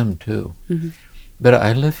for them too, but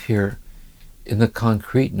I live here in the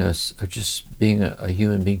concreteness of just being a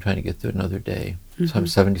human being trying to get through another day. So I'm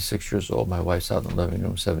 76 years old. My wife's out in the living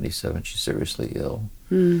room, 77. She's seriously ill.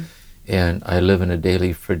 And I live in a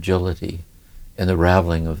daily fragility and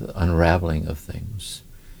the unraveling of things.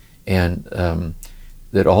 And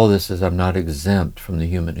that all this is, I'm not exempt from the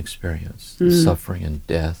human experience, the suffering and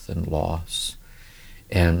death and loss.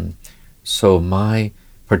 And so my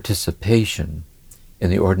participation in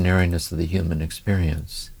the ordinariness of the human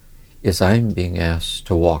experience is I'm being asked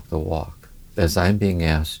to walk the walk, as I'm being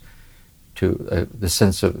asked to, the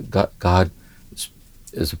sense of God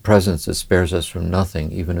is a presence that spares us from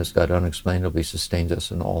nothing, even as God unexplainably sustains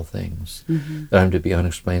us in all things. That I'm to be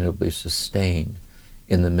unexplainably sustained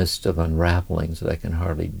in the midst of unravelings that I can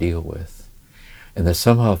hardly deal with. And that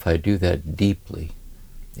somehow if I do that deeply,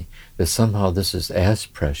 that somehow this is as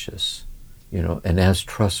precious, and as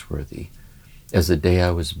trustworthy as the day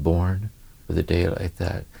I was born or the day like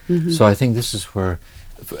that. So I think this is where,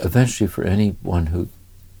 eventually for anyone who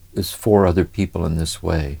is for other people in this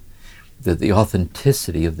way, that the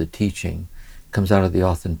authenticity of the teaching comes out of the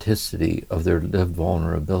authenticity of their lived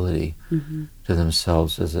vulnerability to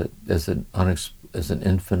themselves as an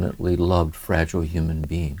infinitely loved, fragile human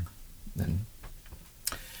being. And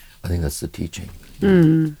I think that's the teaching.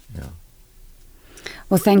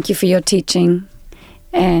 Well, thank you for your teaching,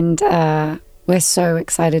 and we're so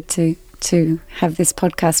excited to have this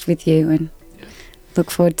podcast with you, and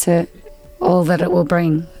look forward to all that it will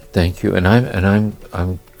bring. Thank you, and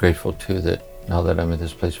I'm grateful too that now that I'm at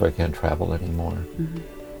this place where I can't travel anymore. Mm-hmm.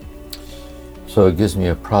 So it gives me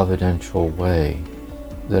a providential way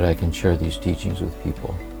that I can share these teachings with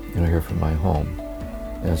people, here from my home.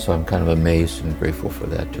 And so I'm kind of amazed and grateful for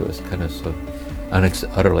that too. It's kind of so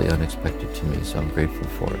utterly unexpected to me, so I'm grateful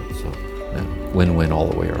for it. So win-win all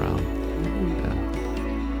the way around. Yeah.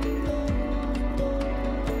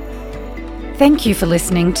 Thank you for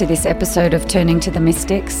listening to this episode of Turning to the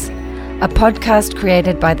Mystics, a podcast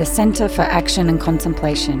created by the Center for Action and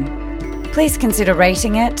Contemplation. Please consider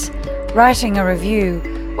rating it, writing a review,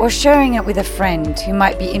 or sharing it with a friend who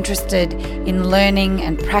might be interested in learning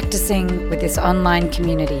and practicing with this online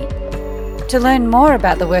community. To learn more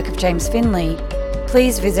about the work of James Finley,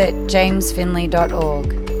 please visit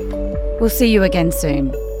jamesfinley.org. We'll see you again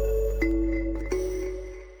soon.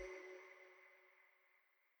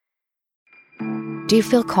 Do you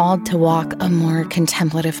feel called to walk a more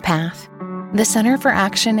contemplative path? The Center for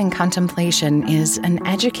Action and Contemplation is an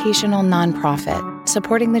educational nonprofit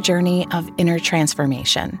supporting the journey of inner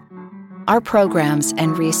transformation. Our programs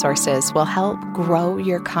and resources will help grow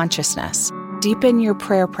your consciousness, deepen your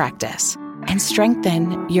prayer practice, and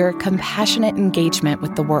strengthen your compassionate engagement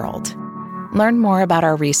with the world. Learn more about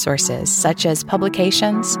our resources, such as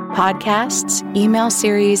publications, podcasts, email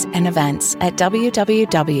series, and events at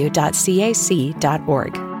www.cac.org.